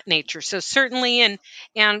of that nature. So certainly,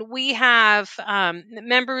 and we have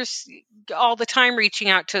members all the time reaching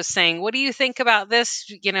out to us saying, what do you think about this,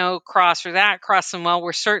 cross or that cross? And well,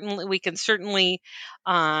 we can certainly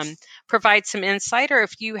provide some insight, or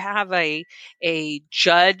if you have a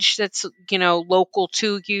judge that's local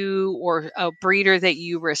to you, or a breeder that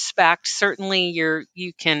you respect, certainly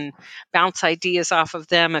you can bounce ideas off of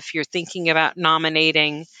them if you're thinking about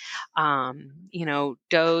nominating.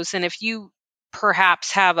 does. And if you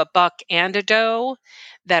perhaps have a buck and a doe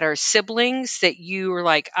that are siblings that you are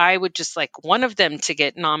like, I would just like one of them to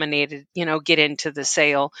get nominated, get into the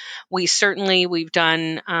sale. We've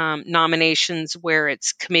done nominations where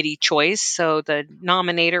it's committee choice. So the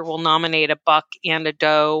nominator will nominate a buck and a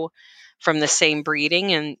doe from the same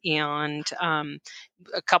breeding. And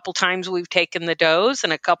a couple times we've taken the does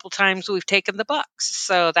and a couple times we've taken the bucks.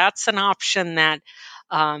 So that's an option that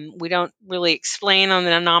we don't really explain on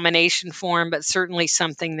the nomination form, but certainly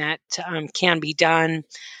something that can be done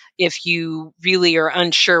if you really are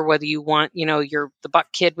unsure whether you want, the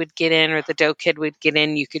buck kid would get in or the doe kid would get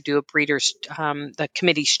in. You could do a the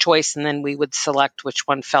committee's choice, and then we would select which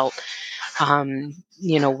one felt,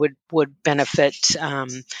 would benefit,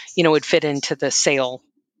 would fit into the sale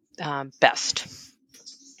best.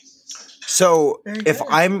 So if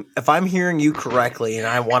I'm hearing you correctly, and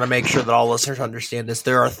I want to make sure that all listeners understand this,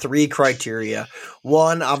 there are 3 criteria.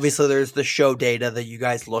 1, obviously there's the show data that you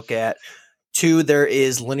guys look at. 2, there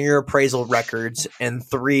is linear appraisal records, and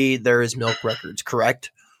 3, there is milk records,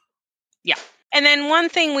 correct? Yeah. And then one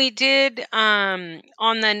thing we did on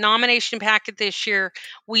the nomination packet this year,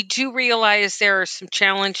 we do realize there are some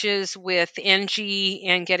challenges with NG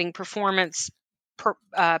and getting performance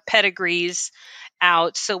pedigrees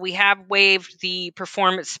out. So we have waived the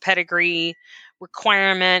performance pedigree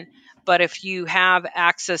requirement. But if you have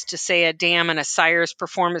access to, say, a dam and a sire's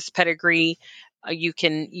performance pedigree, you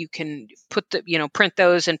can put print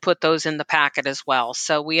those and put those in the packet as well.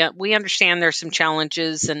 So we understand there's some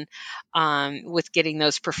challenges and with getting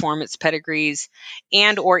those performance pedigrees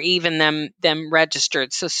and or even them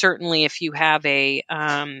registered. So certainly if you have you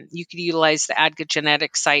could utilize the ADGA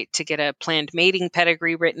genetics site to get a planned mating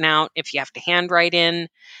pedigree written out. If you have to handwrite in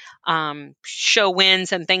show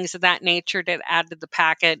wins and things of that nature to add to the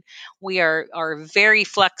packet, we are very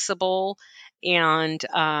flexible. And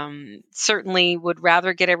certainly would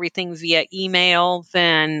rather get everything via email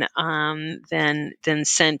than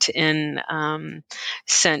sent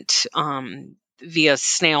via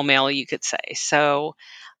snail mail, you could say. So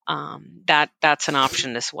that's an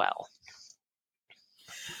option as well.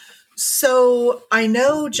 So I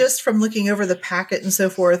know just from looking over the packet and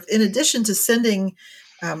so forth, in addition to sending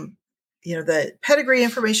the pedigree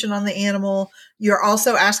information on the animal, you're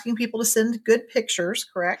also asking people to send good pictures,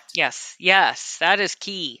 correct? Yes, that is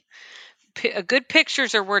key. Good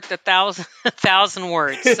pictures are worth 1,000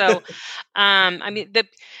 words. So, I mean,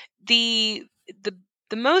 the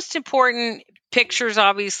most important pictures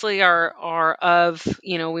obviously are of,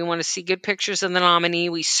 we want to see good pictures of the nominee.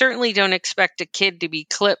 We certainly don't expect a kid to be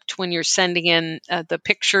clipped when you're sending in the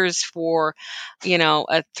pictures for,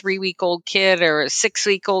 a 3-week-old kid or a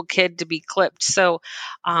 6-week-old kid to be clipped. So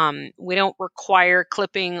we don't require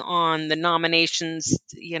clipping on the nominations,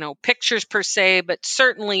 pictures per se, but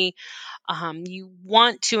certainly you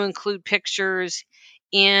want to include pictures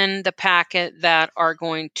in the packet that are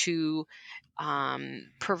going to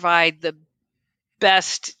provide the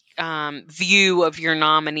best view of your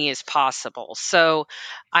nominee as possible. So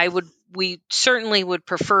we certainly would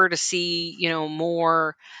prefer to see,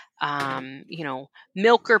 more,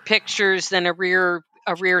 milker pictures than a rear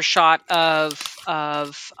shot of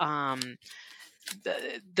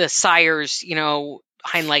the sire's,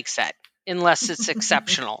 hind leg set, unless it's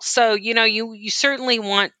exceptional. So, you certainly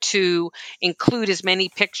want to include as many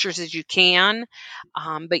pictures as you can,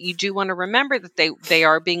 but you do want to remember that they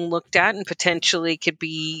are being looked at and potentially could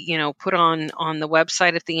be, put on the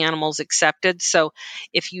website if the animal's accepted. So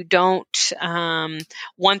if you don't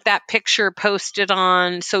want that picture posted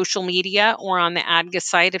on social media or on the ADGA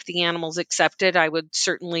site, if the animal's accepted, I would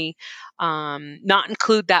certainly not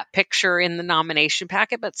include that picture in the nomination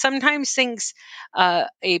packet. But sometimes things, a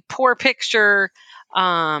poor picture,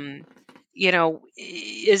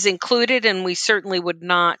 is included, and we certainly would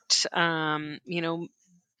not,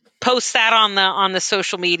 post that on the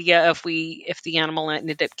social media if the animal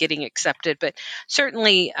ended up getting accepted. But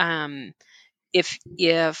certainly, if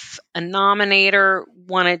a nominator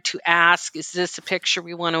wanted to ask, is this a picture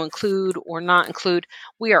we want to include or not include,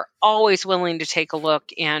 we are always willing to take a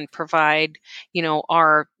look and provide,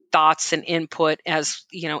 our thoughts and input as,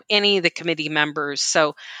 any of the committee members.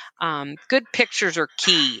 So good pictures are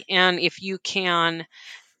key. And if you can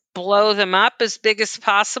blow them up as big as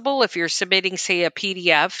possible, if you're submitting, say, a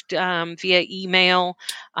PDF via email,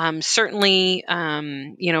 certainly,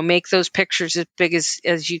 make those pictures as big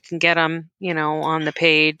as you can get them, on the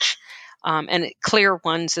page, and clear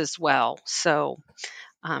ones as well. So,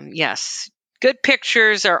 yes, good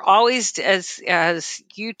pictures are always, as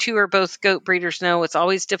you two are both goat breeders know, it's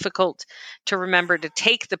always difficult to remember to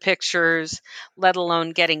take the pictures, let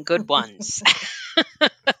alone getting good ones.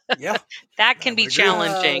 Yeah, That I can be would agree.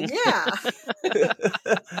 challenging. Yeah.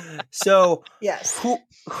 So Yes.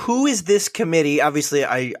 who is this committee? Obviously,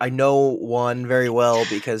 I know one very well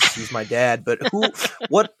because he's my dad. But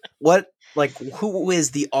what like who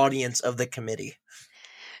is the audience of the committee?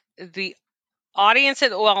 The audience,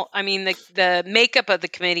 well, I mean, the makeup of the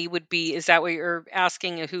committee would be, is that what you're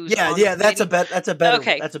asking, who's Yeah, on the yeah, that's a committee?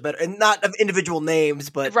 Okay. that's a better, and not of individual names,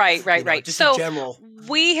 but Right. just in So general.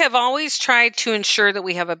 we have always tried to ensure that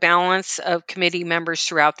we have a balance of committee members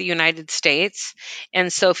throughout the United States.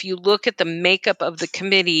 And so if you look at the makeup of the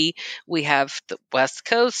committee, we have the West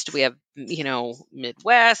Coast, we have,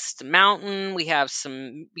 Midwest, Mountain, we have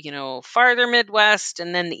some, farther Midwest,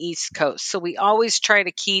 and then the East Coast. So we always try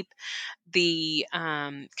to keep the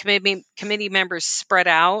committee members spread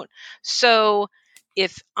out. So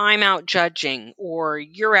if I'm out judging, or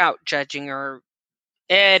you're out judging, or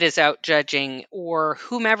Ed is out judging, or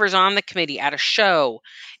whomever's on the committee at a show,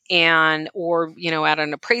 or at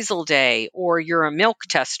an appraisal day, or you're a milk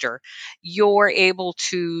tester, you're able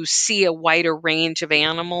to see a wider range of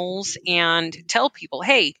animals and tell people,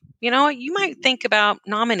 hey, you might think about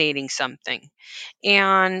nominating something.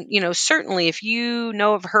 And certainly if you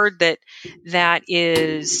know of herd that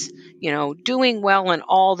is doing well in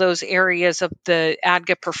all those areas of the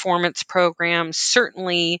ADGA performance program,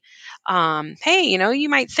 certainly hey, you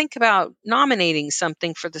might think about nominating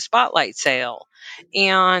something for the spotlight sale.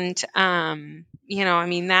 And I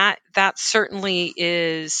mean, that certainly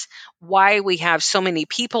is why we have so many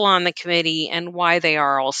people on the committee, and why they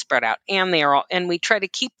are all spread out, and we try to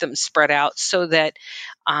keep them spread out so that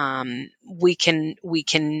we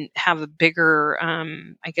can have a bigger,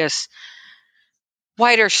 I guess,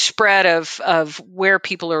 wider spread of where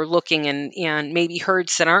people are looking, and maybe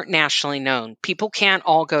herds that aren't nationally known. People can't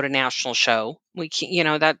all go to national show. We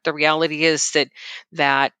can't, that the reality is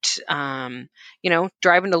that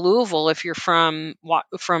driving to Louisville, if you're from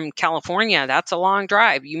California, that's a long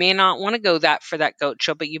drive. You may not want to go for that goat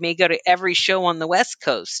show, but you may go to every show on the West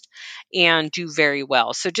Coast and do very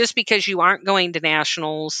well. So just because you aren't going to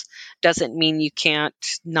nationals doesn't mean you can't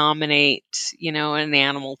nominate, an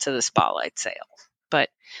animal to the spotlight sale. But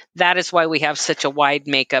that is why we have such a wide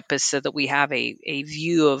makeup, is so that we have a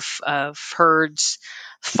view of herds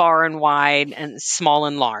far and wide, and small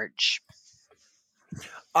and large.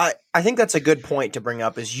 I think that's a good point to bring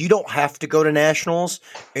up, is you don't have to go to nationals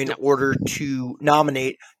in No. order to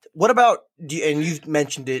nominate. What about, and you've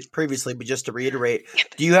mentioned it previously, but just to reiterate,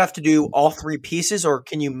 do you have to do all three pieces, or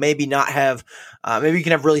can you maybe not have, maybe you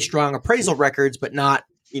can have really strong appraisal records, but not,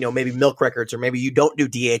 maybe milk records, or maybe you don't do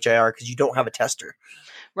DHIR because you don't have a tester?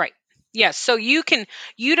 Right. Yes. So you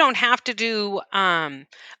don't have to do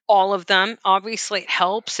all of them. Obviously, it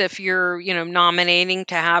helps if you're, nominating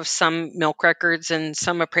to have some milk records and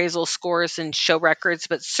some appraisal scores and show records,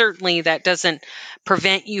 but certainly that doesn't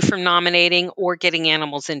prevent you from nominating or getting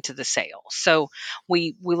animals into the sale. So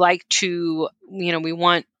we like to, we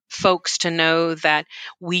want folks to know that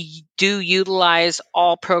we do utilize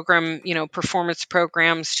all performance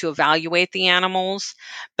programs to evaluate the animals,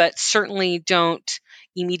 but certainly don't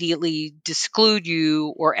immediately disclude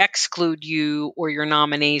you or exclude you or your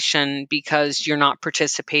nomination because you're not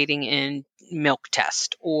participating in milk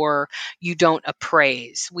test or you don't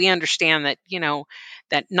appraise. We understand that,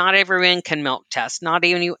 that not everyone can milk test, not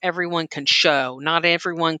even everyone can show, not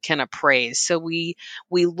everyone can appraise. So we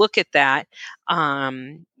look at that,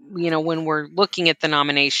 when we're looking at the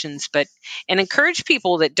nominations, and encourage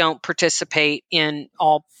people that don't participate in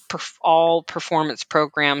all performance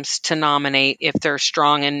programs to nominate if they're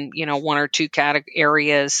strong in one or two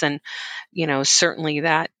areas. And certainly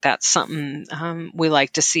that's something we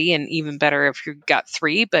like to see, and even better if you've got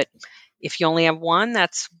three, but if you only have one,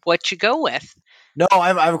 that's what you go with. No, I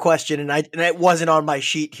have a question, and it wasn't on my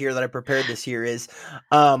sheet here that I prepared this here. Is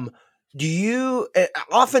do you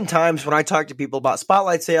oftentimes when I talk to people about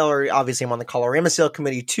spotlight sale, or obviously I'm on the Colorama sale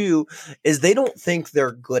committee too, is they don't think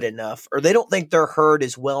they're good enough, or they don't think their herd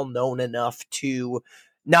is well known enough to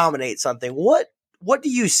nominate something. What do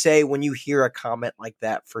you say when you hear a comment like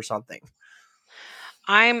that for something?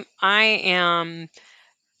 I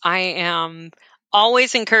am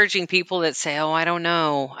always encouraging people that say, "Oh, I don't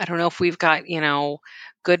know if we've got,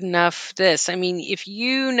 good enough this." I mean, if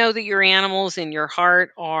you know that your animals in your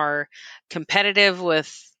heart are competitive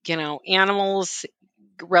with, animals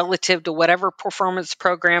relative to whatever performance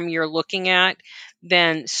program you're looking at,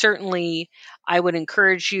 then certainly I would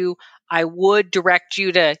encourage you. I would direct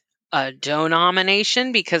you to a doe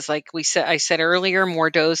nomination because, like I said earlier, more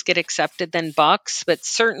does get accepted than bucks. But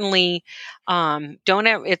certainly, don't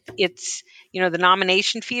have it's the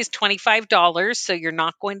nomination fee is $25, so you're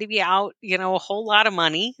not going to be out a whole lot of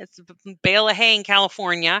money. It's a bale of hay in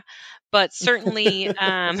California, but certainly,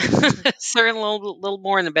 certainly a little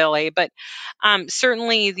more in the bale of hay. But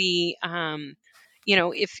certainly the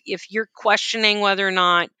if you're questioning whether or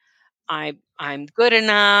not I'm good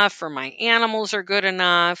enough or my animals are good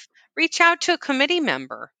enough, reach out to a committee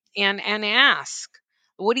member and ask,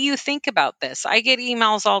 what do you think about this? I get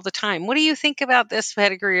emails all the time. What do you think about this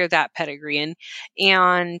pedigree or that pedigree?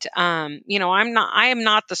 And I am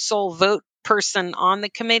not the sole vote person on the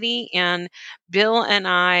committee, and Bill and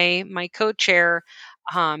I, my co-chair,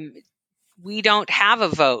 um, we don't have a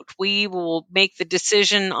vote. We will make the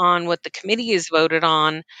decision on what the committee is voted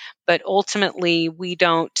on, but ultimately we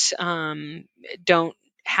don't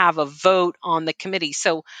have a vote on the committee.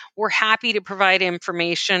 So we're happy to provide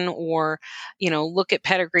information or look at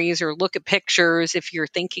pedigrees or look at pictures if you're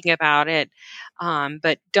thinking about it.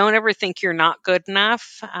 But don't ever think you're not good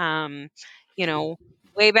enough. You know,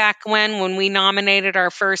 way back when we nominated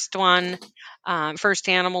our first one, first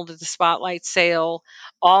animal to the spotlight sale,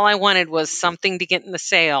 all I wanted was something to get in the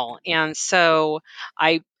sale. And so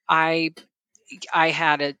I I I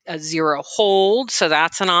had a zero hold, so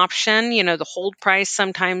that's an option. The hold price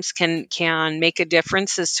sometimes can make a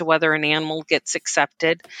difference as to whether an animal gets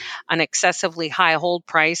accepted. An excessively high hold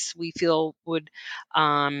price we feel would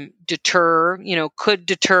could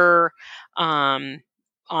deter on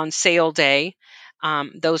sale day.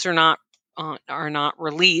 Those are not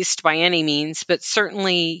released by any means, but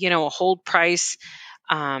certainly a hold price.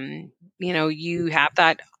 You have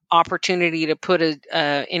that opportunity to put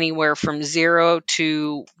anywhere from zero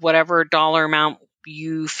to whatever dollar amount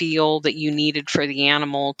you feel that you needed for the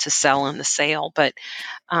animal to sell in the sale. But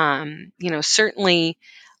certainly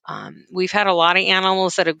we've had a lot of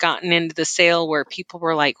animals that have gotten into the sale where people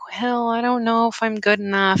were like, well, I don't know if I'm good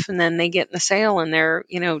enough. And then they get in the sale and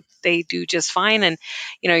they do just fine. And,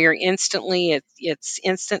 you're it's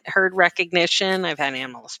instant herd recognition. I've had an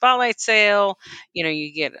animal spotlight sale.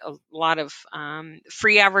 You get a lot of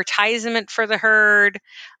free advertisement for the herd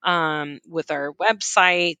with our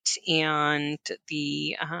website and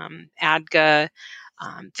the ADGA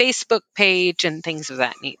Facebook page and things of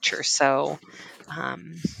that nature. So,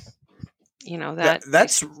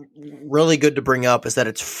 that's really good to bring up, is that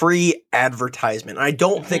it's free advertisement. And I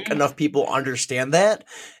don't think enough people understand that,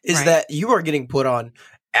 is Right. that you are getting put on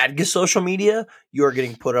ADGA's social media, you are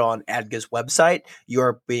getting put on ADGA's website, you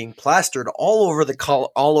are being plastered all over the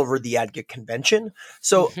ADGA convention.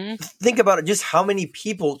 So think about it, just how many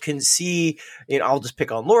people can see, I'll just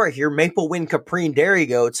pick on Laura here, Maple Wind Caprine dairy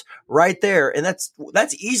goats right there. And that's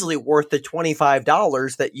easily worth the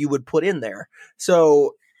 $25 that you would put in there.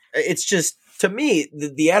 So it's just, to me,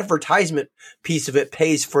 the advertisement piece of it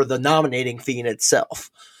pays for the nominating fee in itself.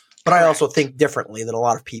 But I also think differently than a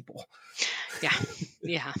lot of people.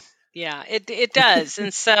 Yeah, it does.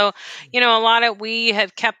 And so, we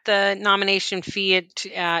have kept the nomination fee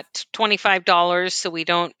at $25, so we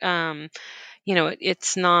don't,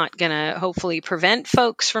 it's not going to hopefully prevent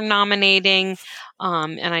folks from nominating.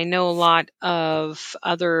 And I know a lot of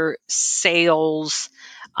other sales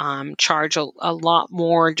charge a lot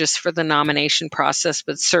more just for the nomination process,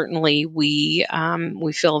 but certainly we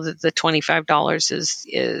feel that the $25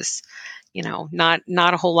 is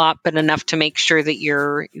not a whole lot, but enough to make sure that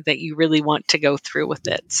you really want to go through with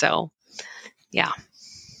it. So, yeah.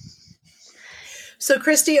 So,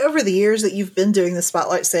 Christy, over the years that you've been doing the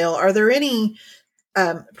spotlight sale, are there any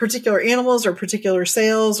particular animals or particular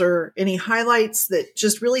sales or any highlights that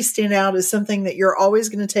just really stand out as something that you're always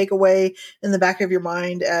going to take away in the back of your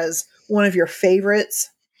mind as one of your favorites?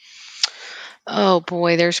 Oh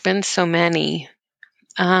boy, there's been so many.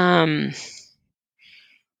 I'm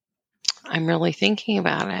really thinking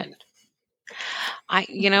about it.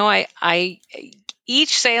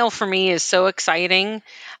 Each sale for me is so exciting.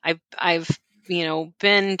 I've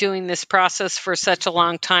been doing this process for such a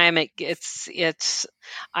long time. I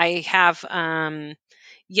have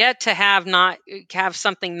yet to have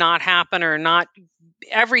something not happen or not.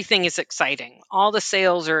 Everything is exciting. All the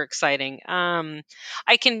sales are exciting.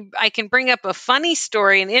 I can bring up a funny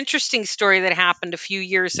story, an interesting story that happened a few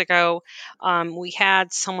years ago. We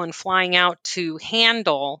had someone flying out to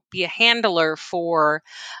be a handler for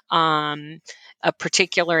a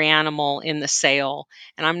particular animal in the sale.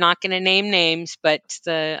 And I'm not going to name names, but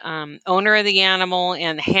the owner of the animal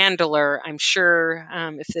and the handler, I'm sure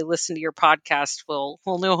if they listen to your podcast, will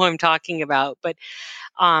know who I'm talking about. But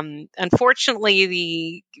unfortunately,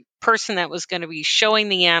 the person that was going to be showing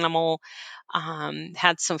the animal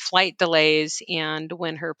had some flight delays, and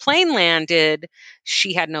when her plane landed,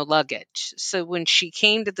 she had no luggage. So when she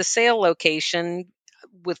came to the sale location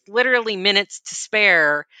with literally minutes to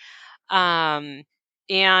spare, and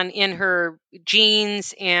in her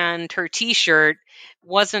jeans and her t-shirt,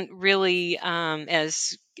 wasn't really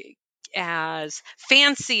as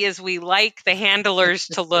fancy as we like the handlers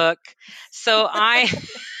to look. So I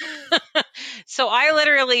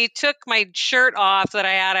literally took my shirt off that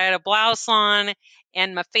I had a blouse on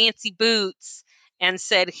and my fancy boots and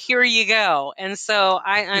said, "Here you go." And so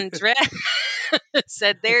I undressed,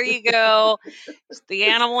 said, "There you go." The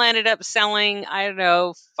animal ended up selling, I don't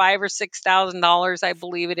know, $5,000 or $6,000, I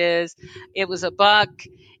believe it is. It was a buck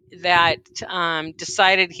that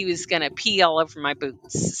decided he was going to pee all over my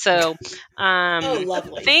boots. So, Oh,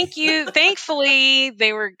 lovely. thank you. Thankfully,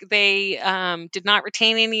 they did not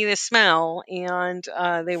retain any of the smell, and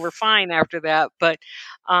they were fine after that. But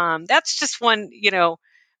that's just one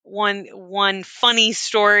funny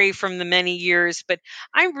story from the many years. But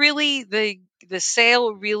I'm really the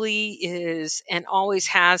sale really is and always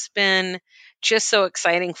has been just so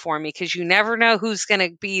exciting for me, because you never know who's going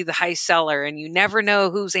to be the high seller, and you never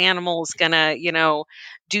know whose animal is going to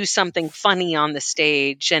do something funny on the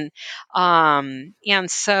stage. And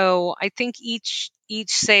so I think each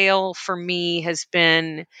sale for me has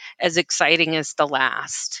been as exciting as the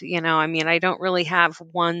last. I mean, I don't really have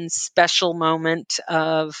one special moment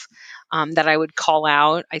of that I would call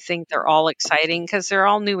out. I think they're all exciting because they're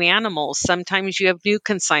all new animals. Sometimes you have new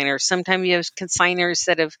consigners. Sometimes you have consigners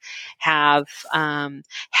that have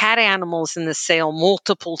had animals in the sale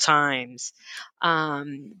multiple times.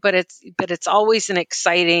 But it's always an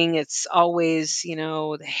exciting. It's always,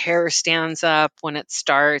 the hair stands up when it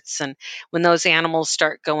starts, and when those animals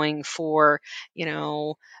start going for,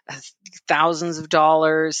 thousands of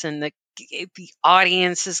dollars, and the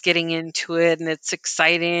audience is getting into it, and it's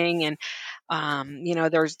exciting. And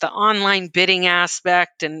there's the online bidding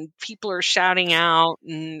aspect, and people are shouting out,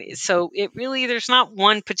 and so it really, there's not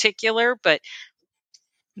one particular, but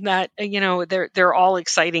that they're all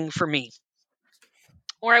exciting for me,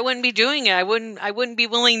 or I wouldn't be doing it. I wouldn't be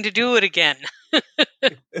willing to do it again. I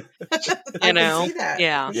can see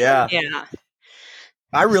that. Yeah.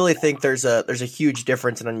 I really think there's a huge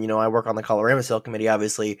difference, and I work on the Colorama sale committee,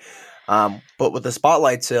 obviously, but with the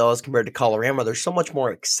spotlight sale as compared to Colorama, there's so much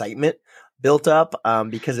more excitement built up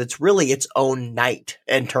because it's really its own night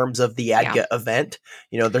in terms of the ADGA event.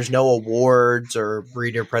 There's no awards or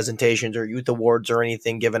breeder presentations or youth awards or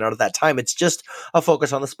anything given out at that time. It's just a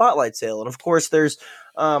focus on the spotlight sale, and of course, there's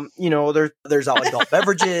there's adult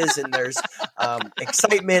beverages, and there's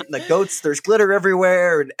excitement, and the goats. There's glitter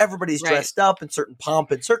everywhere, and everybody's dressed up in certain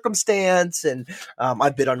pomp and circumstance. And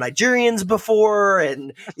I've bid on Nigerians before,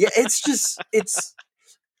 and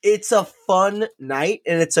it's a fun night,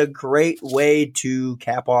 and it's a great way to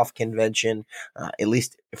cap off convention, at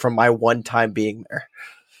least from my one time being there.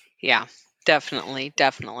 Yeah, definitely.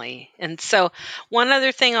 And so one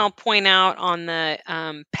other thing I'll point out on the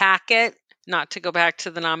packet, not to go back to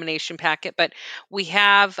the nomination packet, but we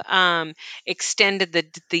have extended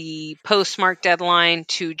the postmark deadline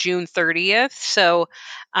to June 30th. So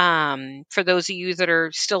for those of you that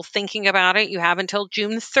are still thinking about it, you have until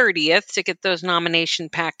June 30th to get those nomination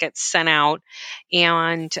packets sent out.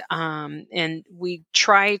 And we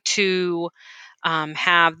try to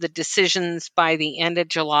have the decisions by the end of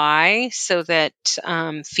July, so that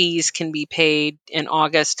fees can be paid in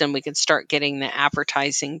August, and we can start getting the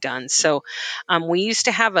advertising done. So we used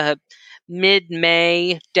to have a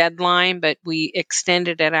mid-May deadline, but we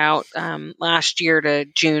extended it out last year to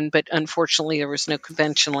June, but unfortunately there was no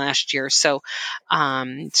convention last year. So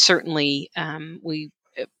certainly we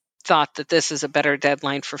thought that this is a better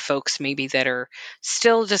deadline for folks maybe that are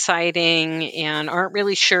still deciding and aren't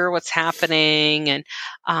really sure what's happening, and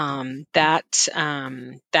that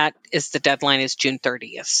is the deadline is June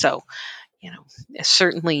 30th. So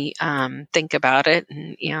certainly think about it,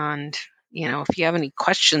 and if you have any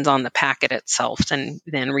questions on the packet itself,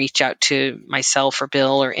 then reach out to myself or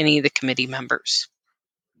Bill or any of the committee members.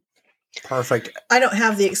 Perfect. I don't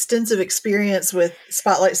have the extensive experience with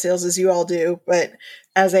spotlight sales as you all do, but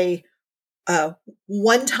as a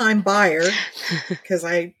one-time buyer, because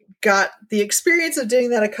I got the experience of doing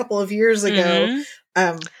that a couple of years ago,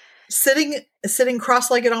 sitting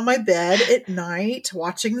cross-legged on my bed at night,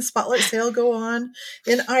 watching the spotlight sale go on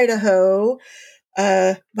in Idaho.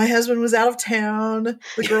 My husband was out of town.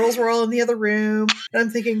 The girls were all in the other room. And I'm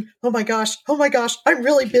thinking, oh my gosh, I'm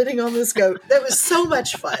really bidding on this goat. That was so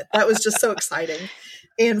much fun. That was just so exciting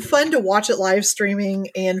and fun to watch it live streaming,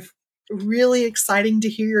 and really exciting to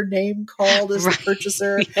hear your name called as the Right.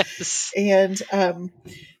 purchaser. Yes. And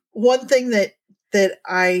one thing that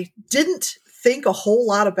I didn't think a whole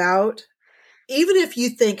lot about, even if you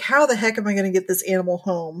think, how the heck am I going to get this animal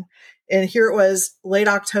home? And here it was late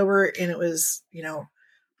October, and it was,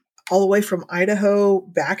 all the way from Idaho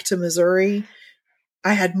back to Missouri.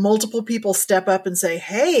 I had multiple people step up and say,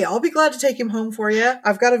 hey, I'll be glad to take him home for you.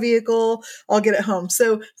 I've got a vehicle. I'll get it home.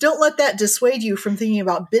 So don't let that dissuade you from thinking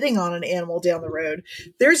about bidding on an animal down the road.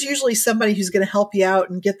 There's usually somebody who's going to help you out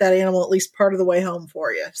and get that animal at least part of the way home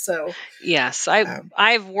for you. So yes,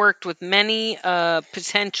 I've worked with many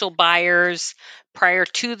potential buyers prior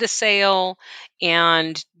to the sale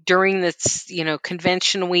and during this,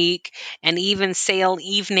 convention week and even sale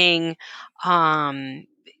evening,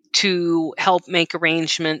 to help make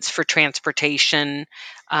arrangements for transportation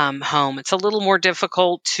home. It's a little more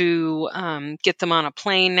difficult to get them on a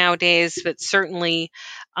plane nowadays, but certainly,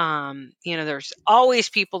 there's always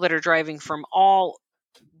people that are driving from all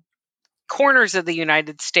corners of the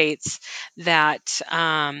United States that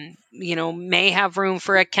may have room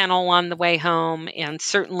for a kennel on the way home, and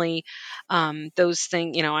certainly those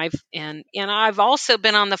things. I've also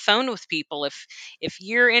been on the phone with people. If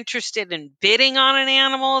you're interested in bidding on an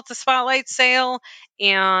animal at the spotlight sale,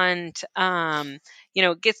 and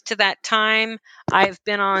it gets to that time, I've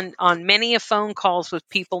been on many a phone calls with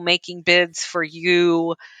people making bids for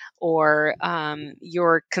you or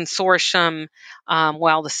your consortium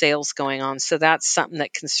while the sale's going on. So that's something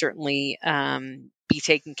that can certainly be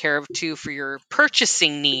taken care of too for your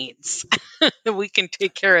purchasing needs. We can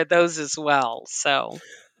take care of those as well. So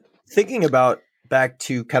Thinking about back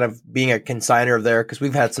to kind of being a consigner there, because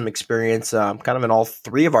we've had some experience kind of in all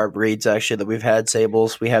three of our breeds actually that we've had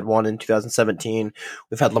sables. We had one in 2017.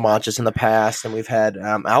 We've had La Manchas in the past, and we've had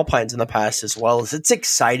Alpines in the past as well. It's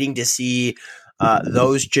exciting to see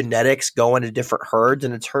those genetics go into different herds,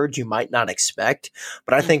 and it's herds you might not expect.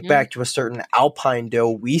 But I think back to a certain Alpine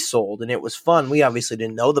doe we sold, and it was fun. We obviously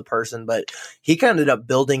didn't know the person, but he kind of ended up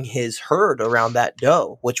building his herd around that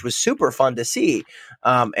doe, which was super fun to see.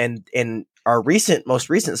 And in our most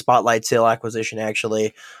recent spotlight sale acquisition,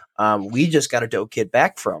 actually, we just got a doe kid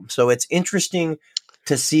back from. So it's interesting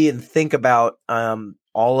to see and think about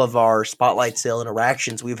all of our spotlight sale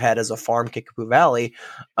interactions we've had as a farm, Kickapoo Valley.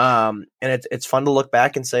 And it's fun to look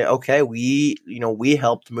back and say, okay, we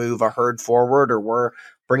helped move a herd forward, or we're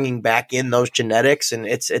bringing back in those genetics, and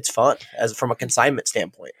it's fun from a consignment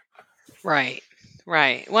standpoint. Right.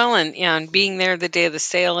 Well, and being there the day of the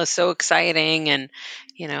sale is so exciting, and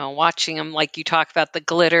watching them, like you talk about, the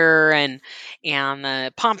glitter and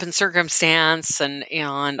the pomp and circumstance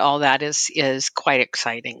and all that is quite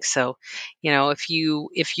exciting. So,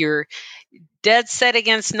 if you're dead set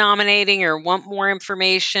against nominating or want more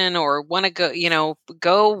information or want to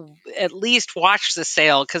go at least watch the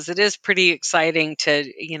sale, because it is pretty exciting to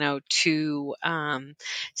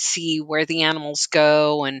see where the animals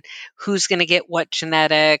go and who's going to get what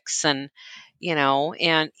genetics, and there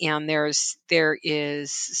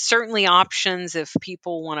is certainly options if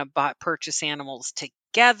people want to purchase animals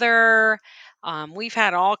together. We've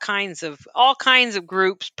had all kinds of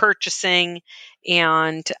groups purchasing,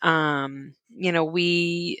 and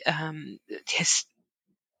we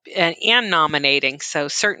and nominating. So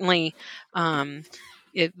certainly,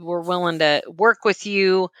 we're willing to work with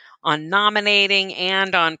you on nominating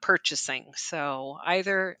and on purchasing. So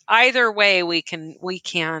either way, we can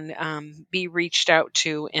be reached out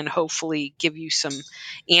to and hopefully give you some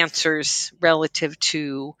answers relative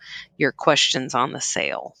to your questions on the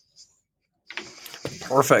sale.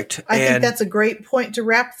 Perfect. I think that's a great point to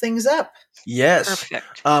wrap things up. Yes.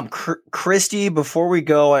 Perfect. Christy, before we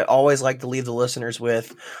go, I always like to leave the listeners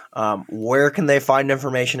with where can they find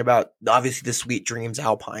information about, obviously, the Sweet Dreams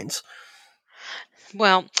Alpines?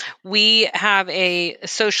 Well, we have a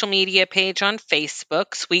social media page on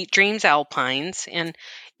Facebook, Sweet Dreams Alpines, and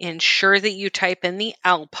ensure that you type in the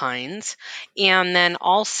Alpines. And then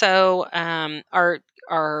also our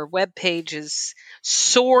webpage is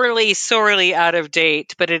sorely out of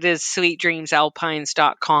date, but it is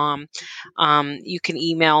sweetdreamsalpines.com. You can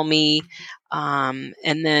email me. And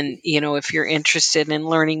then, if you're interested in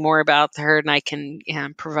learning more about the herd, and I can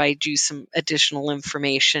provide you some additional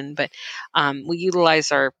information. But we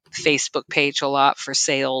utilize our Facebook page a lot for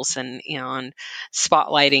sales and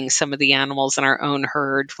spotlighting some of the animals in our own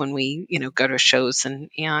herd when we go to shows and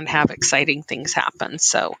have exciting things happen.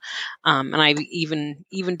 So and I've even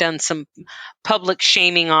done some public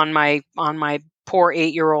shaming on my poor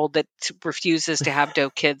 8-year-old that refuses to have doe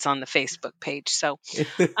kids on the Facebook page. So,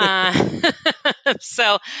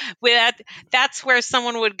 so with that, that's where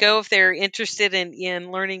someone would go if they're interested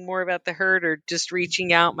in learning more about the herd or just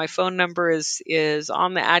reaching out. My phone number is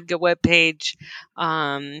on the ADGA webpage.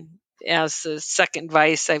 As the second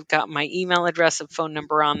advice, I've got my email address and phone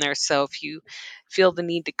number on there. So if you feel the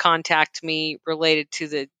need to contact me related to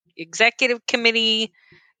the executive committee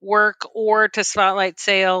work or to Spotlight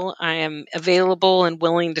Sale, I am available and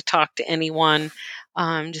willing to talk to anyone.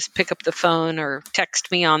 Just pick up the phone or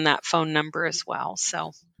text me on that phone number as well.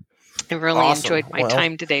 So I really enjoyed my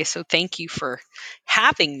time today. So thank you for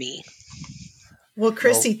having me. Well,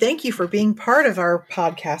 Christy, thank you for being part of our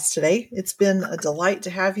podcast today. It's been a delight to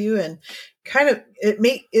have you, and kind of it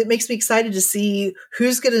makes me excited to see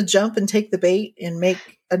who's going to jump and take the bait and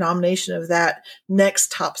make a nomination of that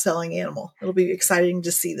next top selling animal. It'll be exciting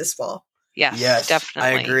to see this fall. Yes, definitely.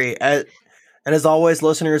 I agree. And as always,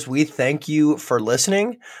 listeners, we thank you for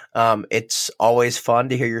listening. It's always fun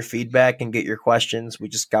to hear your feedback and get your questions. We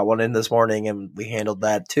just got one in this morning and we handled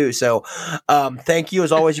that too. So thank you.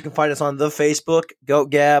 As always, you can find us on the Facebook,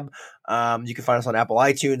 Goat Gab. You can find us on Apple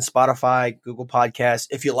iTunes, Spotify, Google Podcasts.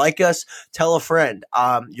 If you like us, tell a friend.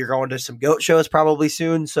 You're going to some goat shows probably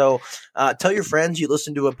soon. So tell your friends you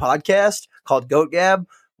listen to a podcast called Goat Gab.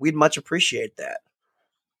 We'd much appreciate that.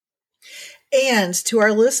 And to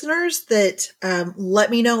our listeners that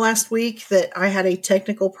let me know last week that I had a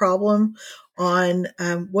technical problem on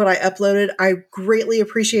what I uploaded, I greatly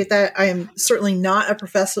appreciate that. I am certainly not a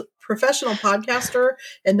professional podcaster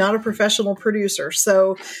and not a professional producer.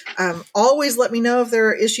 So always let me know if there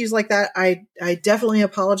are issues like that. I definitely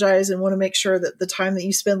apologize and want to make sure that the time that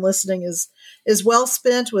you spend listening is well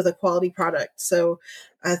spent with a quality product. So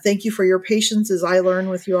thank you for your patience as I learn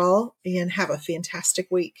with you all, and have a fantastic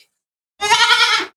week.